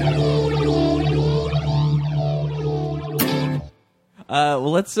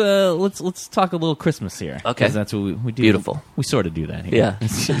 Well, let's talk a little Christmas here. Okay. 'Cause that's what we do. Beautiful. We sort of do that here. Yeah.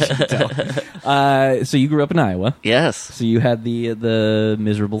 As you can tell. So you grew up in Iowa. Yes. So you had the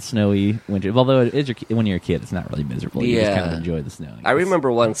miserable snowy winter. Although it is when you're a kid, it's not really miserable. You just kind of enjoy the snow. I remember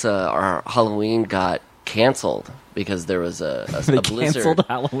once our Halloween got canceled because there was a They blizzard. canceled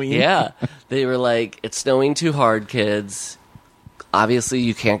Halloween. Yeah. They were like, it's snowing too hard, kids. Obviously,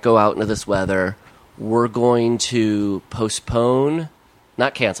 you can't go out into this weather. We're going to postpone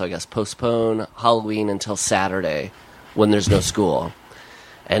Halloween until Saturday when there's no school.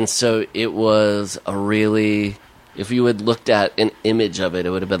 And so it was if you had looked at an image of it, it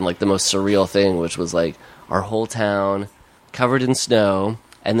would have been like the most surreal thing, which was like our whole town covered in snow,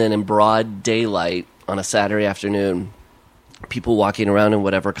 and then in broad daylight on a Saturday afternoon, people walking around in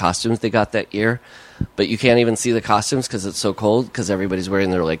whatever costumes they got that year. But you can't even see the costumes because it's so cold, because everybody's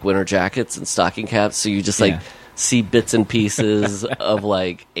wearing their like winter jackets and stocking caps. So you just see bits and pieces of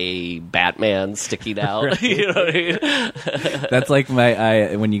like a Batman sticking out. Right. You know what I mean? That's like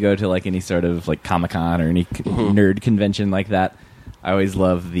when you go to like any sort of like Comic-Con or any nerd convention like that, I always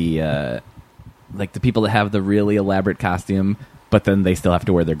love the like the people that have the really elaborate costume, but then they still have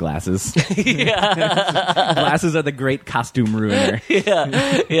to wear their glasses. Glasses are the great costume ruiner.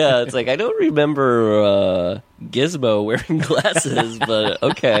 Yeah. It's like, I don't remember Gizmo wearing glasses, but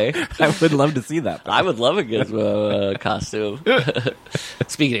okay. I would love to see that. I would love a Gizmo costume.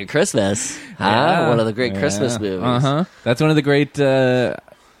 Speaking of Christmas, Yeah. one of the great Christmas movies. That's one of the great.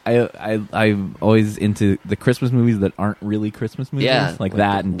 I'm always into the Christmas movies that aren't really Christmas movies, Yeah. like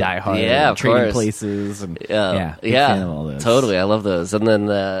that and Die Hard, Yeah, and of Trading course. Places, and big fan of all those. Totally. I love those. And then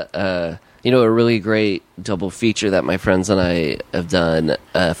a really great double feature that my friends and I have done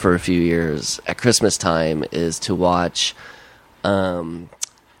for a few years at Christmas time is to watch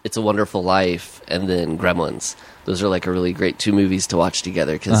It's a Wonderful Life and then Gremlins. Those are like a really great two movies to watch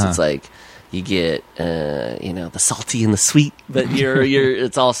together because it's like you get the salty and the sweet, but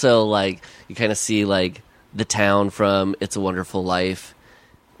it's also like you kind of see like the town from It's a Wonderful Life.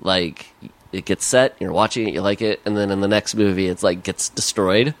 Like it gets set, you're watching it, you like it, and then in the next movie it's like gets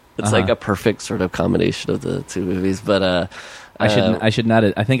destroyed. It's like a perfect sort of combination of the two movies. But I should not.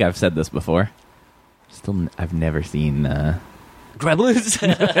 I think I've said this before. I've never seen Gremlins.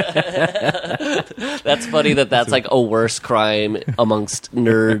 That's funny that's like a worse crime amongst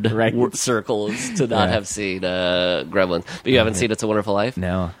nerd circles to not have seen Gremlins. But you haven't seen It's a Wonderful Life?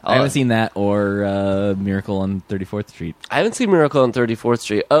 No. I haven't seen that or Miracle on 34th Street. I haven't seen Miracle on 34th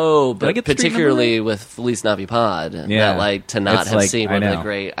Street. Oh, Did I but get the street particularly number right? with Felice Navipod. Yeah. That, like, to not It's have like, seen I one of know. the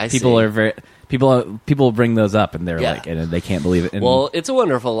great... People bring those up and they're Yeah. like, and they can't believe it. And Well, It's a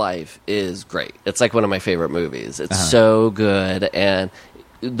Wonderful Life is great. It's like one of my favorite movies. It's so good, and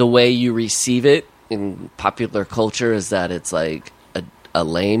the way you receive it in popular culture is that it's like a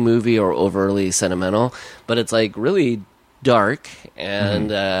lame movie or overly sentimental, but it's like really dark, and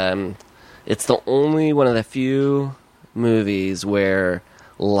it's the only one of the few movies where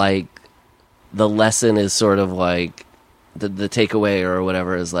like the lesson is sort of like the takeaway or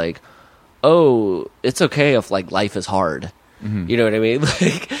whatever is like, oh, it's okay if like life is hard. You know what I mean?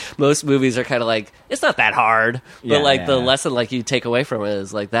 Like most movies are kind of like, it's not that hard, but the lesson like you take away from it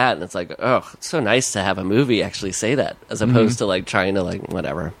is like that, and it's like, oh, it's so nice to have a movie actually say that as opposed to like trying to like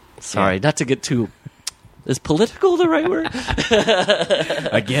whatever. Sorry, not to get too. Is political the right word?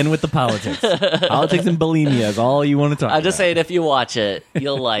 again with the politics. Politics and bulimia is all you want to talk about. I'm just saying, if you watch it,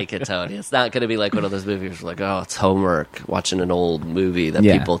 you'll like it, Tony. It's not going to be like one of those movies where like, oh, it's homework, watching an old movie that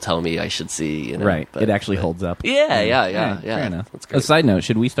people tell me I should see. You know? Right. But, it actually holds up. Yeah. Fair enough. That's great. A side note,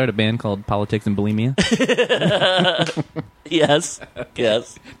 should we start a band called Politics and Bulimia? Yes.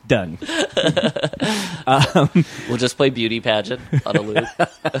 Done. We'll just play beauty pageant on a loop.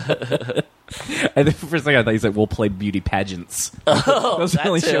 I think for a second I thought you said we'll play beauty pageants. Oh, Those are the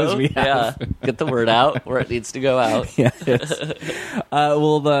only that shows too. we have. Yeah. Get the word out where it needs to go out. Yeah. I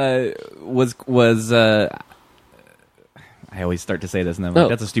always start to say this and I'm like,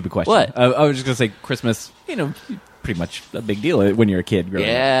 that's a stupid question. What? I was just going to say Christmas, pretty much a big deal when you're a kid growing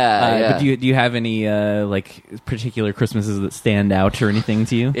up. Yeah. But do you have any like particular Christmases that stand out or anything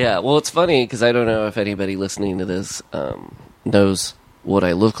to you? Yeah, well, it's funny because I don't know if anybody listening to this knows what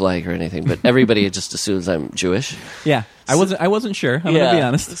I look like or anything, but everybody just assumes I'm Jewish. Yeah. I wasn't sure. I'm going to be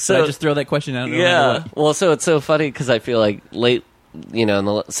honest. So I just throw that question out. Yeah. Well, so it's so funny because I feel like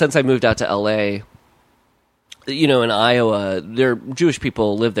since I moved out to LA, in Iowa, Jewish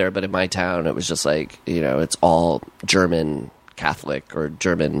people live there, but in my town, it was just like, it's all German Catholic or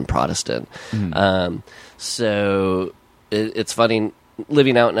German Protestant. So it's funny.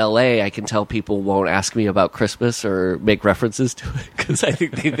 Living out in LA, I can tell people won't ask me about Christmas or make references to it because I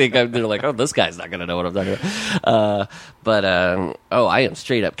think they're like, oh, this guy's not going to know what I'm talking about. I am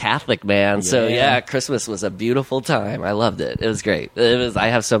straight up Catholic, man. Yeah. So yeah, Christmas was a beautiful time. I loved it. It was great. I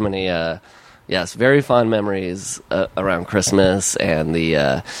have so many, very fond memories around Christmas, and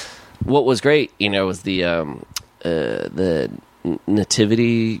what was great, was the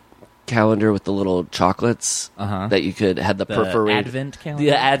nativity calendar with the little chocolates that you could had the perforated Advent calendar.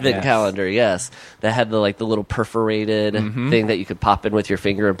 The Advent calendar, yes, that had the little perforated thing that you could pop in with your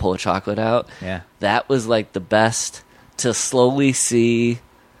finger and pull a chocolate out. Yeah, that was like the best to slowly see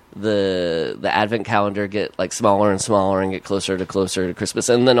the Advent calendar get like smaller and smaller and get closer to Christmas,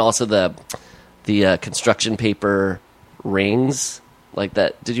 and then also the construction paper rings. Like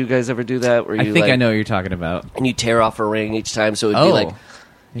that. Did you guys ever do that? Where you I know what you're talking about. And you tear off a ring each time, so it'd be like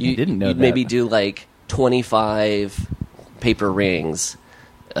you didn't know you'd that. maybe do like 25 paper rings,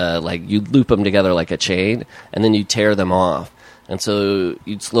 like you'd loop them together like a chain, and then you tear them off, and so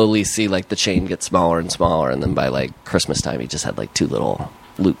you'd slowly see like the chain get smaller and smaller, and then by like Christmas time, you just had like two little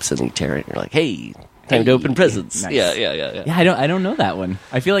loops, and you tear it, and you're like, hey, time to open presents. Nice. Yeah. Yeah, I don't know that one.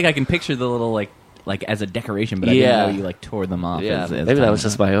 I feel like I can picture the little like as a decoration, but I didn't know you like tore them off. Yeah, as maybe that was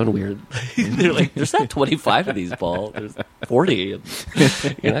just my own weird. They're like, there's not 25 of these, Paul. There's 40. And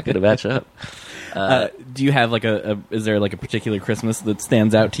you're not going to match up. Do you have like is there like a particular Christmas that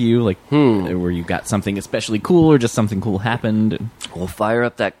stands out to you, like where you got something especially cool or just something cool happened? We'll fire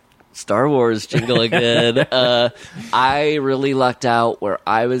up that Star Wars jingle again. I really lucked out where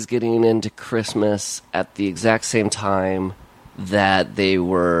I was getting into Christmas at the exact same time that they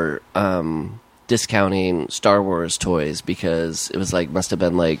were discounting Star Wars toys, because it was like must have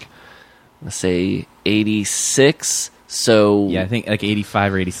been like, let's say 86. So yeah, I think like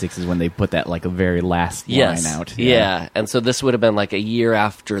 85 or 86 is when they put that like a very last line out. Yeah, and so this would have been like a year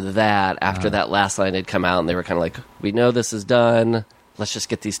after that. After that last line had come out, and they were kind of like, we know this is done. let's just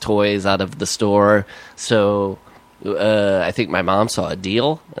get these toys out of the store. So I think my mom saw a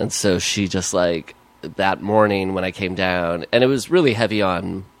deal, and so she just like that morning when I came down, and it was really heavy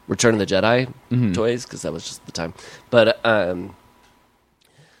on Return of the Jedi toys because that was just the time. But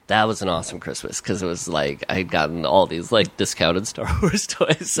that was an awesome Christmas because it was like I had gotten all these like discounted Star Wars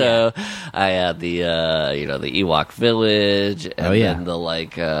toys. So I had the the Ewok Village, and then the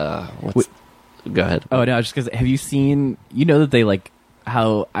like go ahead. Oh no, just because have you seen? You know that they like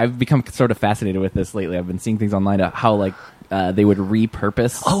how I've become sort of fascinated with this lately. I've been seeing things online how like they would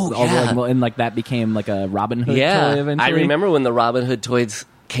repurpose. And like that became like a Robin Hood toy eventually. I remember when the Robin Hood toys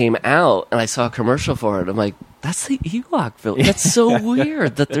came out and I saw a commercial for it. I'm like, that's the Ewok Village. That's so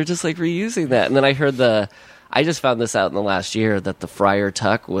weird that they're just like reusing that. And then I heard I just found this out in the last year that the Friar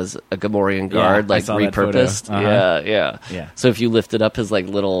Tuck was a Gamorrean guard, like repurposed. Yeah. So if you lifted up his like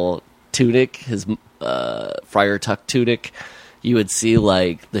little tunic, his Friar Tuck tunic, you would see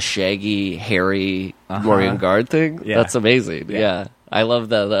like the shaggy, hairy Gamorrean guard thing. Yeah. That's amazing. Yeah. I love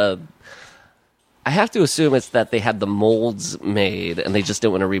that. I have to assume it's that they had the molds made and they just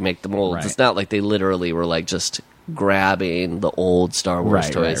didn't want to remake the molds. Right. It's not like they literally were like just grabbing the old Star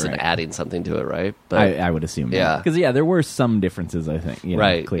Wars toys and adding something to it, right? But I would assume. Yeah. Because, there were some differences, I think.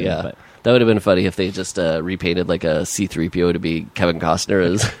 Clearly, yeah. But. That would have been funny if they just repainted like a C-3PO to be Kevin Costner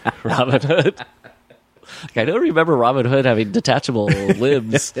as Robin Hood. I don't remember Robin Hood having detachable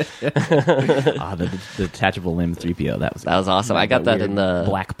limbs. The detachable limb 3PO. That was awesome. I got that in the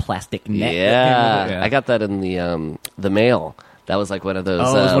black plastic net. Yeah, I got that in the mail. That was like one of those.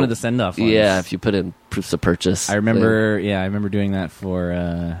 Oh, it was one of the send-off ones. Yeah, if you put in proofs of purchase. I remember. Yeah, I remember doing that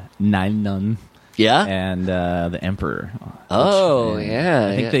for Nine Nun. Yeah, and the Emperor.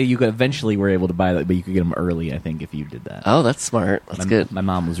 I think you eventually were able to buy that, but you could get them early. I think if you did that. Oh, that's smart. That's good. My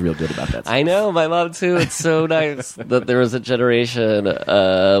mom was real good about that stuff. I know, my mom too. It's so nice that there was a generation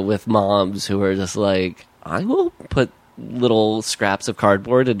with moms who were just like, I will put little scraps of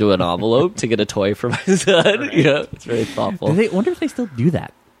cardboard into an envelope to get a toy for my son. It's very thoughtful. I wonder if they still do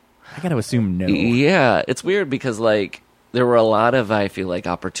that. I got to assume no. Yeah, it's weird because like there were a lot of, I feel like,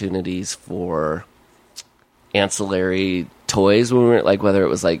 opportunities for ancillary toys when we were like, whether it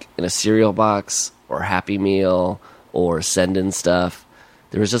was like in a cereal box or Happy Meal or send-in stuff.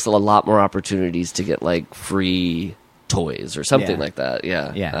 There was just a lot more opportunities to get like free toys or something like that.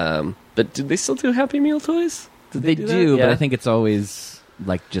 Yeah. But did they still do Happy Meal toys? They do, but I think it's always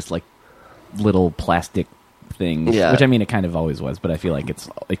like just like little plastic things. Yeah. Which I mean, it kind of always was, but I feel like it's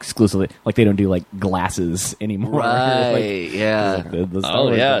exclusively like they don't do like glasses anymore. Right? Like, yeah. Like the Star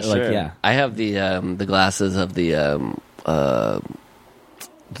Wars, sure. Like, yeah. I have the glasses of the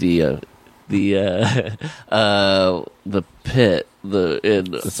pit, the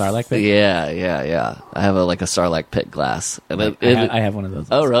Sarlacc pit. Yeah. I have a Sarlacc pit glass, and I have one of those.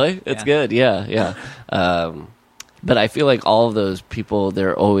 Oh, really? It's good. Yeah. But I feel like all of those people,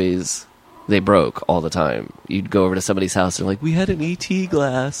 they broke all the time. You'd go over to somebody's house and like, we had an ET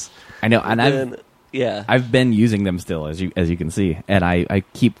glass. I know, and I've been using them still, as you can see, and I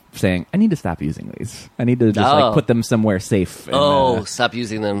keep saying I need to stop using these. I need to just like put them somewhere safe. And, stop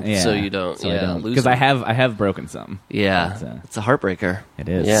using them so you don't. Lose because them. I have broken some. Yeah, it's a heartbreaker. It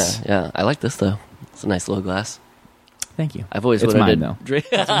is. Yeah. I like this though. It's a nice little glass. Thank you. I've always wanted mine, to drink.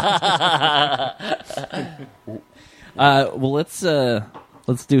 Well,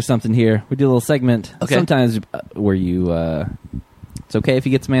 let's do something here. We do a little segment. Okay. Sometimes where you. It's okay if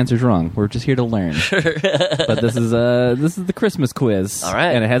you get some answers wrong. We're just here to learn. But this is the Christmas quiz. All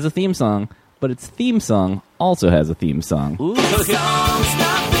right. And it has a theme song, but its theme song also has a theme song. Ooh.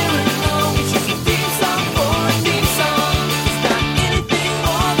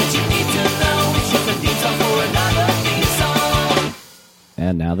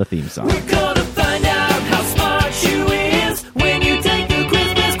 And now the theme song. We're gonna find out how smart you is when you take the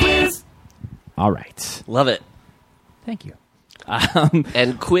Christmas quiz. All right. Love it. Thank you.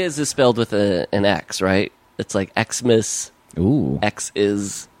 And quiz is spelled with an X, right? It's like Xmas. Ooh. X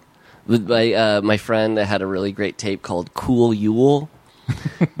is. My friend had a really great tape called Cool Yule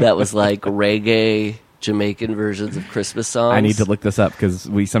that was like reggae Jamaican versions of Christmas songs. I need to look this up because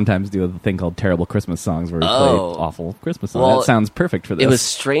we sometimes do a thing called Terrible Christmas Songs where we play awful Christmas songs. Well, that sounds perfect for this. It was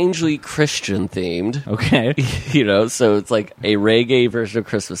strangely Christian themed. Okay. So it's like a reggae version of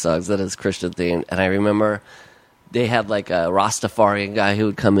Christmas songs that is Christian themed. And I remember they had like a Rastafarian guy who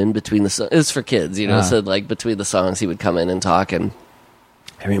would come in between the songs. It was for kids, so like between the songs he would come in and talk. And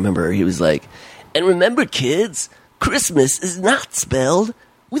I remember he was like, and remember kids, Christmas is not spelled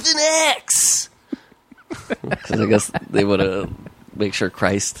with an X. Because I guess they would have make sure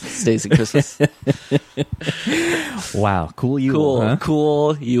Christ stays in Christmas. Wow, cool Yule. Huh?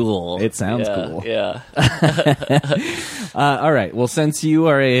 Cool Yule. It sounds cool. Yeah. All right. Well, since you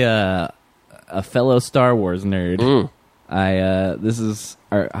are a fellow Star Wars nerd,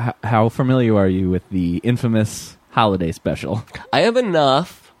 how familiar are you with the infamous holiday special? I have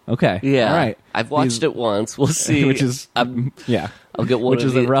enough. Okay. Yeah. All right. I've watched it once. We'll see. Which is yeah. I'll get one. Which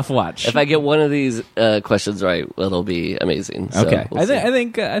is a rough watch. If I get one of these questions right, it'll be amazing. So Okay. we'll see.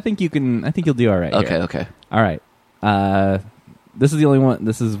 I think you can. I think you'll do all right. Okay. here. Okay. All right. This is the only one.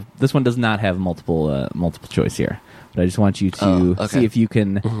 This one does not have multiple choice here. But I just want you to see if you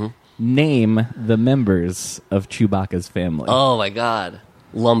can name the members of Chewbacca's family. Oh my God,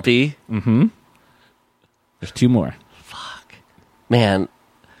 Lumpy. There's two more. Man,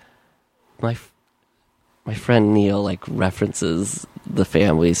 my friend Neil references the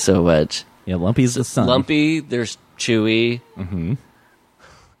family so much. Yeah, Lumpy's the son. Lumpy, there's Chewie.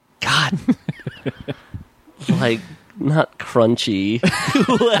 God, not Crunchy.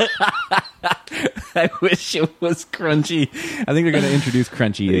 I wish it was Crunchy. I think they're going to introduce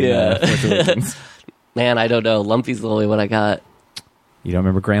Crunchy in Force Awakens. Man, I don't know. Lumpy's the only one I got. You don't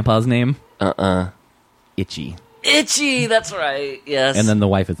remember Grandpa's name? Itchy. Itchy, that's right. Yes. And then the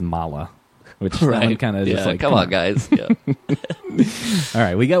wife is Mala, which that one kind of just come on, guys. Yeah. All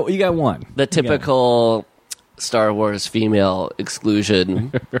right, you got one. The typical Star Wars female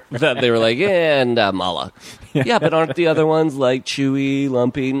exclusion that they were like, and Mala. Yeah, but aren't the other ones like Chewie,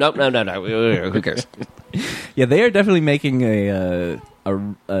 Lumpy? Nope, no. Who cares? Yeah, they are definitely making a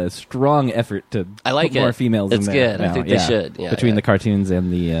strong effort to I like put more it. females It's in there. good. I think they should. Yeah, between yeah. the cartoons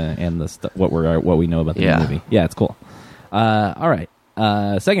and the what we know about the movie. Yeah, it's cool. All right.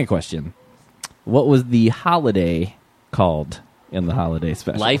 Second question: what was the holiday called in the holiday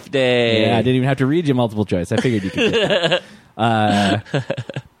special? Life Day. Yeah, I didn't even have to read you multiple choice. I figured you could get that.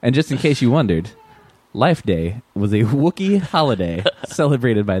 And just in case you wondered, Life Day was a Wookiee holiday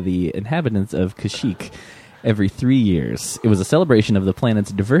celebrated by the inhabitants of Kashyyyk every 3 years. It was a celebration of the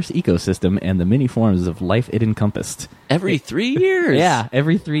planet's diverse ecosystem and the many forms of life it encompassed. Every 3 years? Yeah,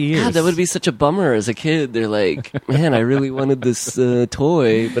 every 3 years. God, that would be such a bummer as a kid. They're like, man, I really wanted this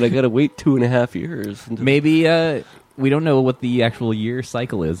toy, but I got to wait 2.5 years. Maybe we don't know what the actual year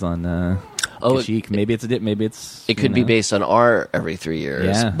cycle is on Kashyyyk. Maybe it's It could be based on our every 3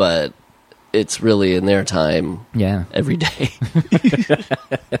 years, Yeah. but it's really in their time Yeah. every day.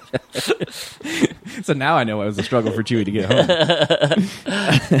 So now I know it was a struggle for Chewie to get home.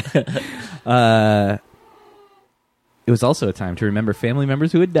 It was also a time to remember family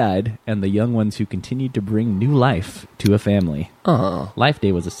members who had died and the young ones who continued to bring new life to a family. Oh, Life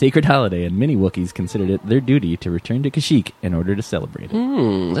Day was a sacred holiday, and many Wookiees considered it their duty to return to Kashyyyk in order to celebrate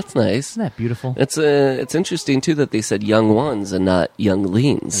it. that's nice. Isn't that beautiful? It's interesting too that they said young ones and not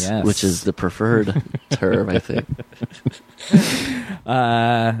younglings, Yes. which is the preferred term, I think.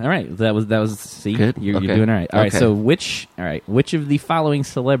 All right, that was. See, Good. You're Okay. doing all right. All right. Okay. So which of the following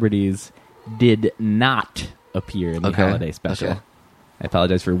celebrities did not appear in the Okay. holiday special? Okay. I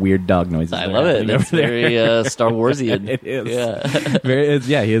apologize for weird dog noises. I that are love it. happening It's over there. very Star Warsian. It is.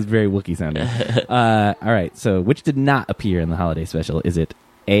 Yeah. He is very Wookiee sounding. All right, so which did not appear in the holiday special? Is it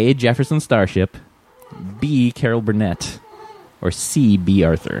A, Jefferson Starship, B, Carol Burnett, or C, B,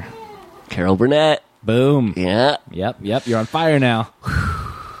 Arthur? Carol Burnett. Boom. Yeah. Yep, you're on fire now.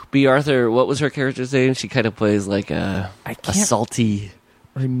 B. Arthur, what was her character's name? She kind of plays like a can't- salty.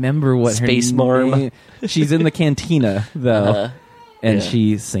 Remember what Space her Marm. name- She's in the cantina, though, and Yeah.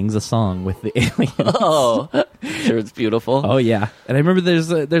 she sings a song with the aliens. Oh, sure, it's beautiful. Oh, yeah. And I remember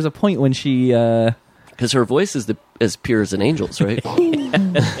there's a point when she... Because her voice is as pure as an angel's, right?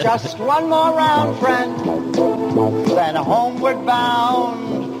 Just one more round, friend, then homeward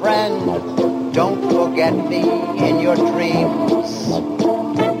bound, friend. Don't forget me in your dreams.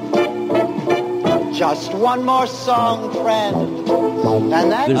 Just one more song, friend,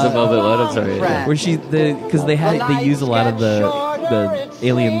 and that's There's a moment, what? I'm sorry. friend. where she because they use a lot of the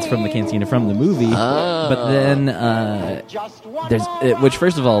aliens from the cantina from the movie, but then Just one there's more which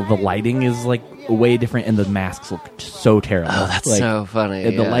first of all the lighting is like way different and the masks look so terrible. Oh, that's Like, so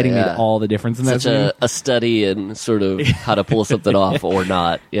funny. the lighting made all the difference in that Such scene. a study in sort of how to pull something off or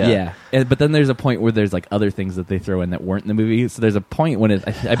not. Yeah. But then there's a point where there's like other things that they throw in that weren't in the movie. So there's a point when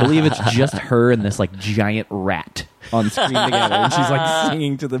I believe it's just her and this like giant rat on screen together, and she's like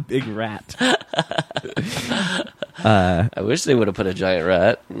singing to the big rat. I wish they would have put a giant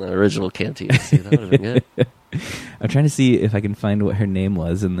rat in the original canteen. See, that would have been good. I'm trying to see if I can find what her name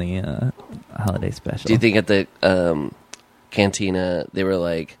was in the holiday special. Do you think at the cantina they were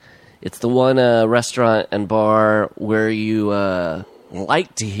like, It's the one restaurant and bar where you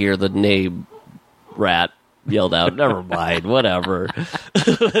like to hear the name Rat yelled out. Never mind, whatever.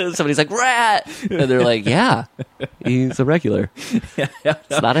 Somebody's like, Rat! And they're like, yeah, he's a regular.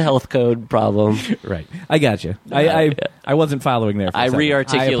 It's not a health code problem. Right. I got you. I wasn't following there for a I second.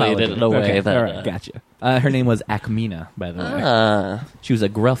 re-articulated it in a way okay. that... All right, gotcha. Her name was Akmina, by the way. She was a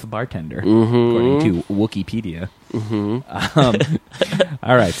gruff bartender, according to Wikipedia.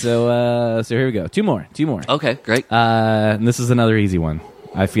 All right, so here we go. Two more. Okay, great. And this is another easy one.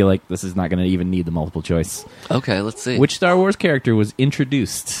 I feel like this is not going to even need the multiple choice. Okay, let's see. Which Star Wars character was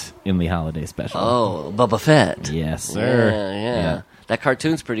introduced in the holiday special? Oh, Boba Fett. Yes, sir. Yeah. That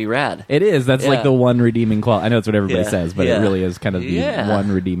cartoon's pretty rad. It is. That's like Yeah. the one redeeming quality. I know it's what everybody Yeah. says, but Yeah. it really is kind of the Yeah.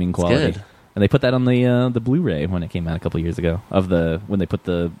 one redeeming quality. good. And they put that on the Blu-ray when it came out a couple years ago. When they put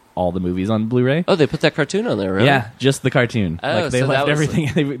all the movies on Blu-ray. Oh, they put that cartoon on there, really? Yeah, just the cartoon. Oh, like they so left that was-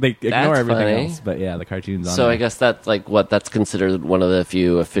 everything. They ignore That's everything funny. else. But yeah, the cartoon's on. So there. I guess that's that's considered one of the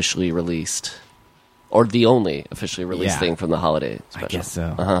few officially released, or the only officially released Yeah. thing from the holiday special. I guess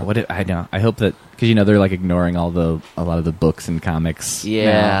so. Uh-huh. I know. I hope that because they're like ignoring a lot of the books and comics.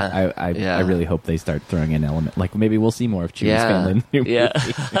 Yeah. now. Yeah. I really hope they start throwing in element. Like maybe we'll see more of Chewie's family. In the new Yeah.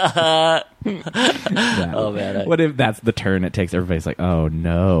 movie. Yeah. Oh, man. What if that's the turn it takes? Everybody's like, oh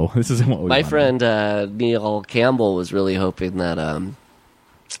no, this isn't what we. My wanted. friend Neil Campbell was really hoping that, and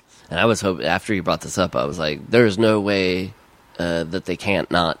I was hoping after he brought this up, I was like, "There's no way that they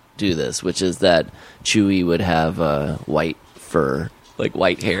can't not do this," which is that Chewie would have white fur, like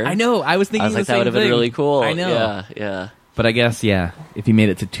white hair. I know. I was thinking I was the like, that same would have been thing. really cool. I know. Yeah. But I guess if he made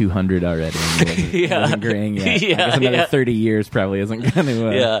it to 200 already, and he wasn't graying yet. Yeah, I guess another yeah. 30 years probably isn't going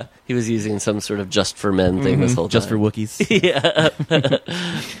to. Yeah, he was using some sort of just for men thing this whole time. Just for Wookiees. Yeah.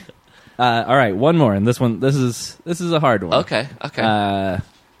 All right, one more, and this is a hard one. Okay.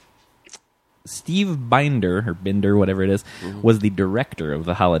 Steve Binder or Binder, whatever it is, was the director of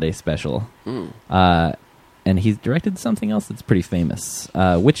the holiday special, and he's directed something else that's pretty famous.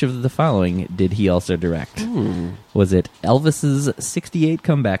 Which of the following did he also direct? Was it Elvis's '68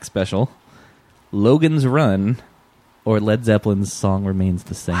 comeback special, Logan's Run, or Led Zeppelin's Song Remains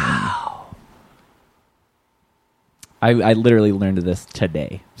the Same? Wow. I literally learned of this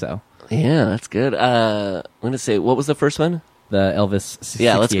today, so. Yeah, that's good. I'm going to say, what was the first one? The Elvis 68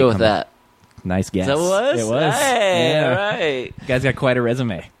 Yeah, let's go with comeback. that. Nice guess. Is that what It was. Hey, Yeah. all right. You guys got quite a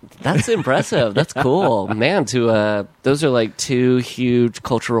resume. That's impressive. That's cool. Man, those are like two huge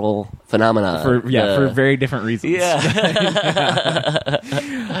cultural phenomena. For very different reasons. Yeah.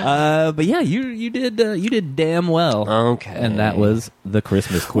 But yeah, you did damn well. Okay. And that was the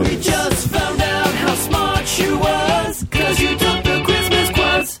Christmas We quiz. just found out how smart you was, 'cause you took the Christmas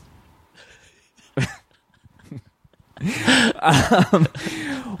quiz.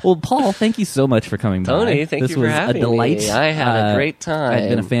 Well, Paul, thank you so much for coming by. Tony, thank this you for was having a delight. me. I had a great time. I've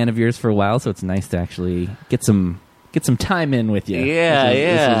been a fan of yours for a while, so it's nice to actually get some time in with you.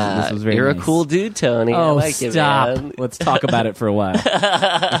 Yeah, This was very You're nice. a cool dude, Tony. I Oh, like you, stop! man. Let's talk about it for a while.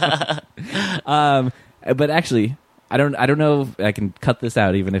 But actually, I don't know if I can cut this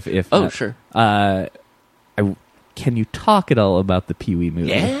out, even if. Oh, not. sure. Can you talk at all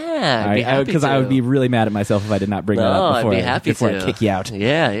movie? Yeah, I'd be happy because I to. would be really mad at myself if I did not bring that No, up I'd before be happy before to. I kick you out.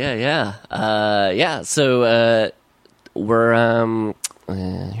 Yeah. So we're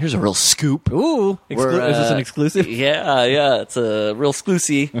here's a real scoop. Ooh, is this an exclusive? Yeah. It's a real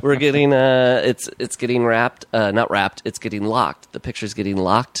exclusive. We're getting it's getting wrapped. Not wrapped. It's getting locked. The picture's getting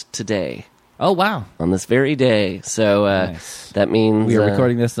locked today. Oh wow, On this very day. So Nice. that means we are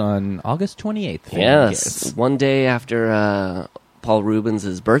recording this on August 28th. Yes, one day after Paul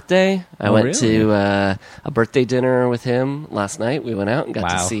Rubens' birthday. I Oh, went really? to a birthday dinner with him last night. We went out and got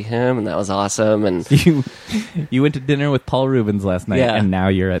to Wow. see him, and that was awesome. And You went to dinner with Paul Rubens last night, Yeah. and now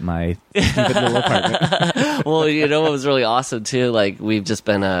you're at my stupid little apartment. well, you know what was really awesome too? Like we've just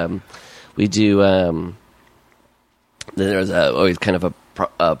been, we do. There's always kind of a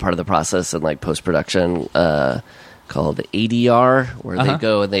part of the process in like post production called ADR, where they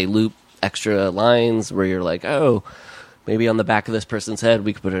go and they loop extra lines where you're like, oh, maybe on the back of this person's head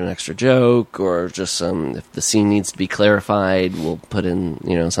we could put in an extra joke, or just some if the scene needs to be clarified, we'll put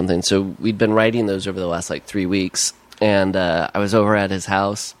in something. So we'd been writing those over the last like 3 weeks, and I was over at his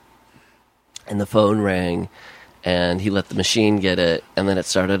house, and the phone rang. And he let the machine get it, and then it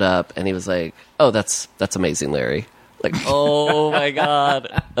started up, and he was like, "Oh, that's amazing, Larry!" Like, oh my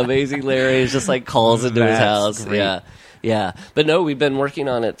god, amazing, Larry! Is just like calls into his That's house, great. yeah. But no, we've been working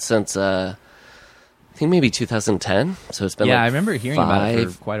on it since think maybe 2010. So it's been Yeah, like I remember hearing about it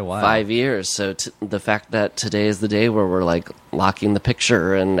for quite a while. 5 years. So the fact that today is the day where we're like locking the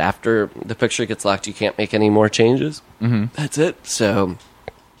picture, and after the picture gets locked, you can't make any more changes. Mm-hmm. That's it. So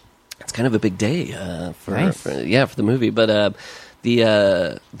it's kind of a big day for the movie. But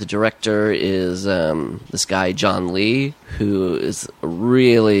the director is this guy John Lee, who is a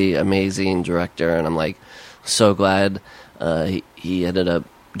really amazing director, and I'm like so glad he ended up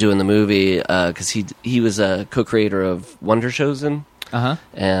doing the movie because he was a co-creator of Wonder Chosen,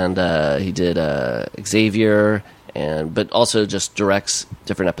 and he did Xavier, but also just directs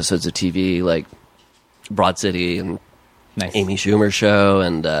different episodes of TV like Broad City and Amy Schumer Show,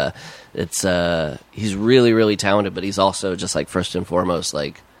 and it's he's really, really talented, but he's also just like first and foremost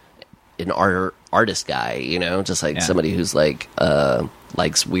like an artist guy, you know, just like somebody who's like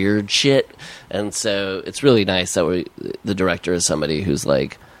likes weird shit, and so it's really nice that the director is somebody who's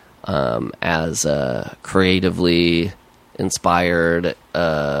like as creatively inspired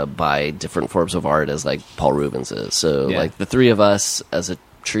by different forms of art as like Paul Rubens is. So like the three of us as a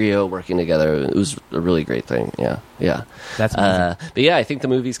trio working together, it was a really great thing. Yeah. That's amazing. But yeah, I think the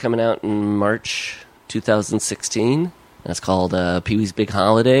movie's coming out in March 2016. It's called Pee-wee's Big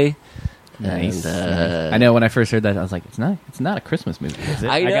Holiday. Nice. And, I know when I first heard that, I was like, it's not a Christmas movie, is it?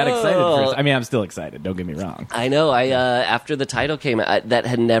 I got excited know. first. I mean, I'm still excited, don't get me wrong. I know. I after the title came out, that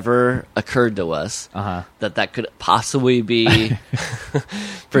had never occurred to us that could possibly be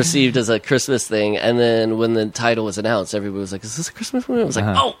perceived as a Christmas thing. And then when the title was announced, everybody was like, "Is this a Christmas movie?" I was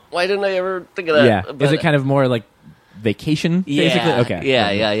like, "Oh, why didn't I ever think of that?" Yeah. But, Is it kind of more like vacation, basically? Okay.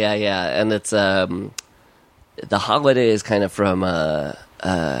 Yeah. And it's the holiday is kind of from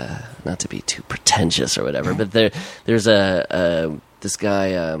not to be too pretentious or whatever, but there's this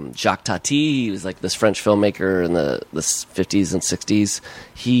guy Jacques Tati. He was like this French filmmaker in the 50s and 60s.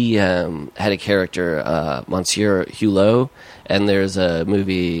 He had a character Monsieur Hulot, and there's a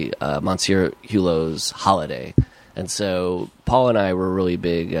movie Monsieur Hulot's Holiday, and so Paul and I were really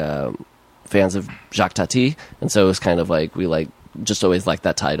big fans of Jacques Tati, and so it was kind of like we like just always liked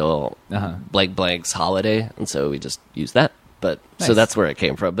that title, Blank Blank's Holiday, and so we just used that. But so that's where it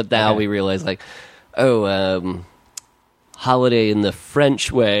came from. But now we realize, like, holiday in the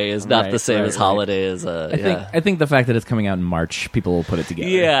French way is not the same as holiday as I think the fact that it's coming out in March, people will put it together.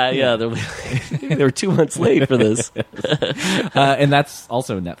 Yeah. They were 2 months late for this. And that's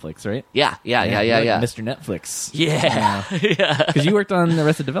also Netflix, right? Yeah. Mr. Netflix. Yeah. Because you worked on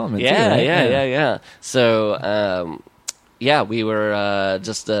Arrested Development, too, right? Yeah. So, we were I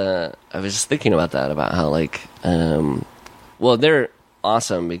was just thinking about that, about how, like, well, they're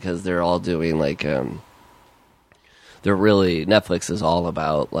awesome because they're all doing, like, they're really, Netflix is all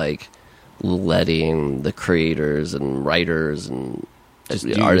about, like, letting the creators and writers and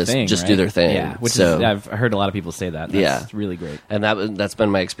artists do their thing. Yeah, which is, I've heard a lot of people say that. That's really great. And that's been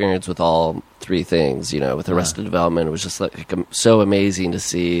my experience with all three things, you know, with Arrested Development. It was just, like, so amazing to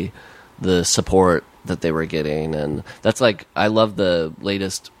see the support that they were getting. And that's, like, I love the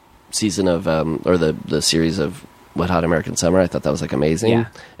latest season of, or the series of Wet Hot American Summer. I thought that was like amazing. Yeah.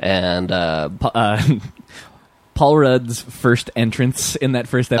 And Paul Rudd's first entrance in that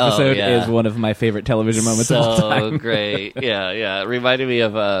first episode is one of my favorite television moments of all time. So great. Yeah. It reminded me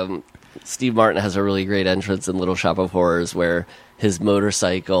of Steve Martin has a really great entrance in Little Shop of Horrors where his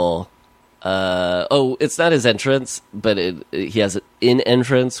motorcycle it's not his entrance, but he has an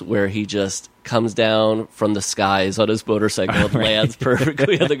entrance where he just comes down from the skies on his motorcycle and lands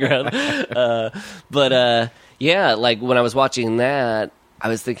perfectly on the ground. But like when I was watching that, I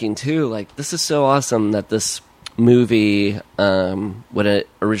was thinking too, like, this is so awesome that this movie, when it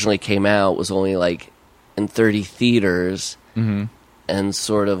originally came out, was only like in 30 theaters and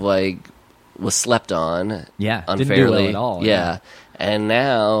sort of like was slept on. Yeah, unfairly. Didn't do well at all. Yeah. And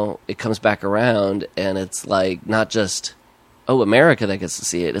now it comes back around, and it's like not just America that gets to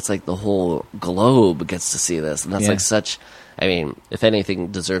see it. It's like the whole globe gets to see this, and that's like such. I mean, if anything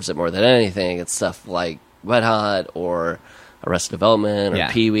deserves it more than anything, it's stuff like Wet Hot or Arrested Development or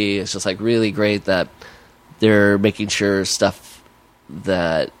Pee-wee. It's just like really great that they're making sure stuff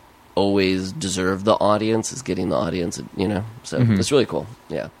that always deserve the audience is getting the audience. You know, so it's really cool.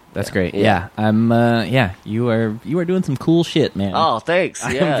 Yeah. That's great. Yeah. I'm you are doing some cool shit, man. Oh, thanks. Yeah,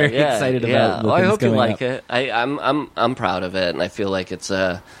 I'm very excited about I hope you like up. it. I'm proud of it, and I feel like it's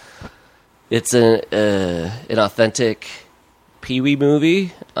an authentic Pee-wee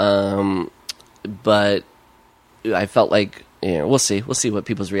movie. But I felt like, you know, we'll see what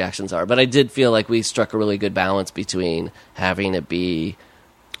people's reactions are. But I did feel like we struck a really good balance between having it be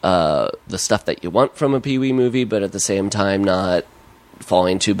the stuff that you want from a Pee-wee movie, but at the same time not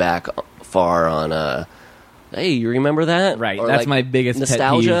falling too far on hey, you remember that? Right. Or, That's like, my biggest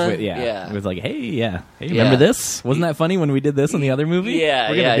nostalgia. pet peeve. Yeah. It was like, hey, remember this? Wasn't that funny when we did this in the other movie? Yeah,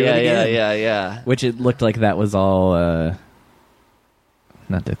 We're gonna do it again. yeah. Which it looked like that was all,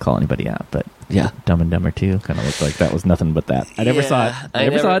 not to call anybody out, but Yeah. Dumb and Dumber 2 kind of looked like that was nothing but that. I never saw it. I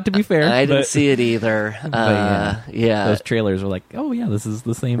never saw it, to be fair. I didn't but- see it either. Yeah. Those trailers were like, oh, yeah, this is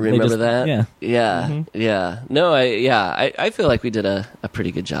the same. They Remember just- that? Yeah. Yeah. Yeah. No, I feel like we did a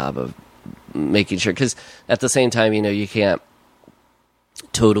pretty good job of making sure, because at the same time, you can't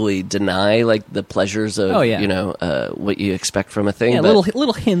totally deny like the pleasures of what you expect from a thing. Yeah, but,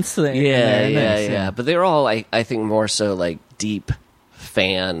 little hints there. yeah. But they're all, I think, more so like deep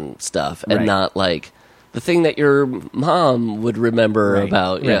fan stuff, and Right. not like the thing that your mom would remember Right,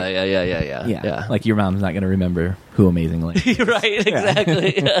 about. right. Yeah. Like your mom's not going to remember Who Amazing Lane. Right,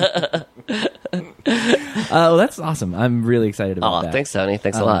 exactly. Oh, that's awesome. I'm really excited about Oh, that. thanks, Tony.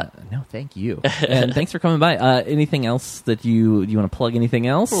 Thanks a lot. No, thank you. And thanks for coming by. Anything else that you want to plug? Anything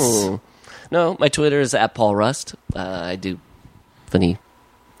else? No, my Twitter is at Paul Rust. I do funny.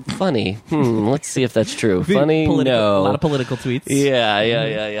 Let's see if that's true. Funny, no. A lot of political tweets.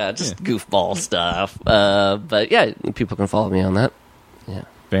 Yeah. Just goofball stuff. But yeah, people can follow me on that. Yeah.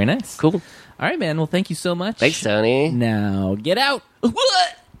 Very nice. Cool. All right, man. Well, thank you so much. Thanks, Tony. Now, get out.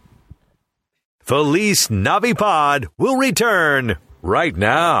 What? Feliz Navipod will return right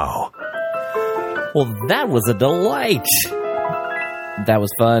now. Well, that was a delight. That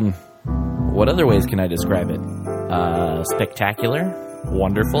was fun. What other ways can I describe it? Spectacular,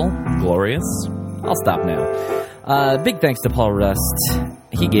 wonderful, glorious. I'll stop now. Big thanks to Paul Rust.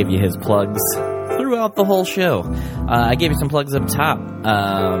 He gave you his plugs throughout the whole show. I gave you some plugs up top.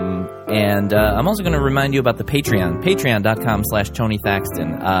 And I'm also going to remind you about the Patreon. Patreon.com/Tony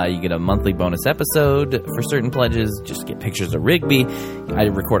Thaxton. You get a monthly bonus episode for certain pledges. Just get pictures of Rigby. I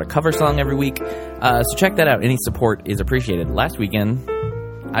record a cover song every week. So check that out. Any support is appreciated. Last weekend,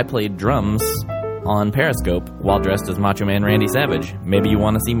 I played drums on Periscope while dressed as Macho Man Randy Savage. Maybe you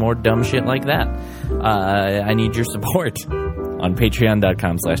want to see more dumb shit like that. I need your support on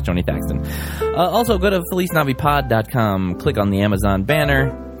patreon.com/Tony Thaxton. Also, go to FelizNaviPod.com, click on the Amazon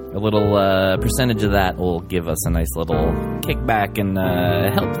banner. A little percentage of that will give us a nice little kickback and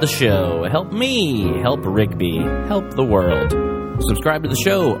help the show, help me, help Rigby, help the world. Subscribe to the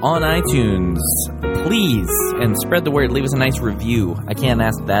show on iTunes, please, and spread the word. Leave us a nice review. I can't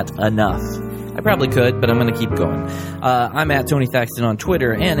ask that enough. I probably could, but I'm going to keep going. I'm at Tony Thaxton on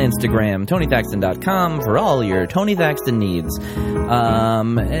Twitter and Instagram, TonyThaxton.com for all your Tony Thaxton needs.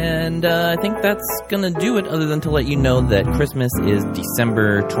 And I think that's going to do it, other than to let you know that Christmas is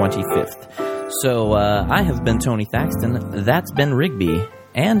December 25th. So I have been Tony Thaxton. That's been Rigby.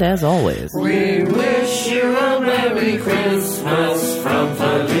 And as always, We wish you a Merry Christmas.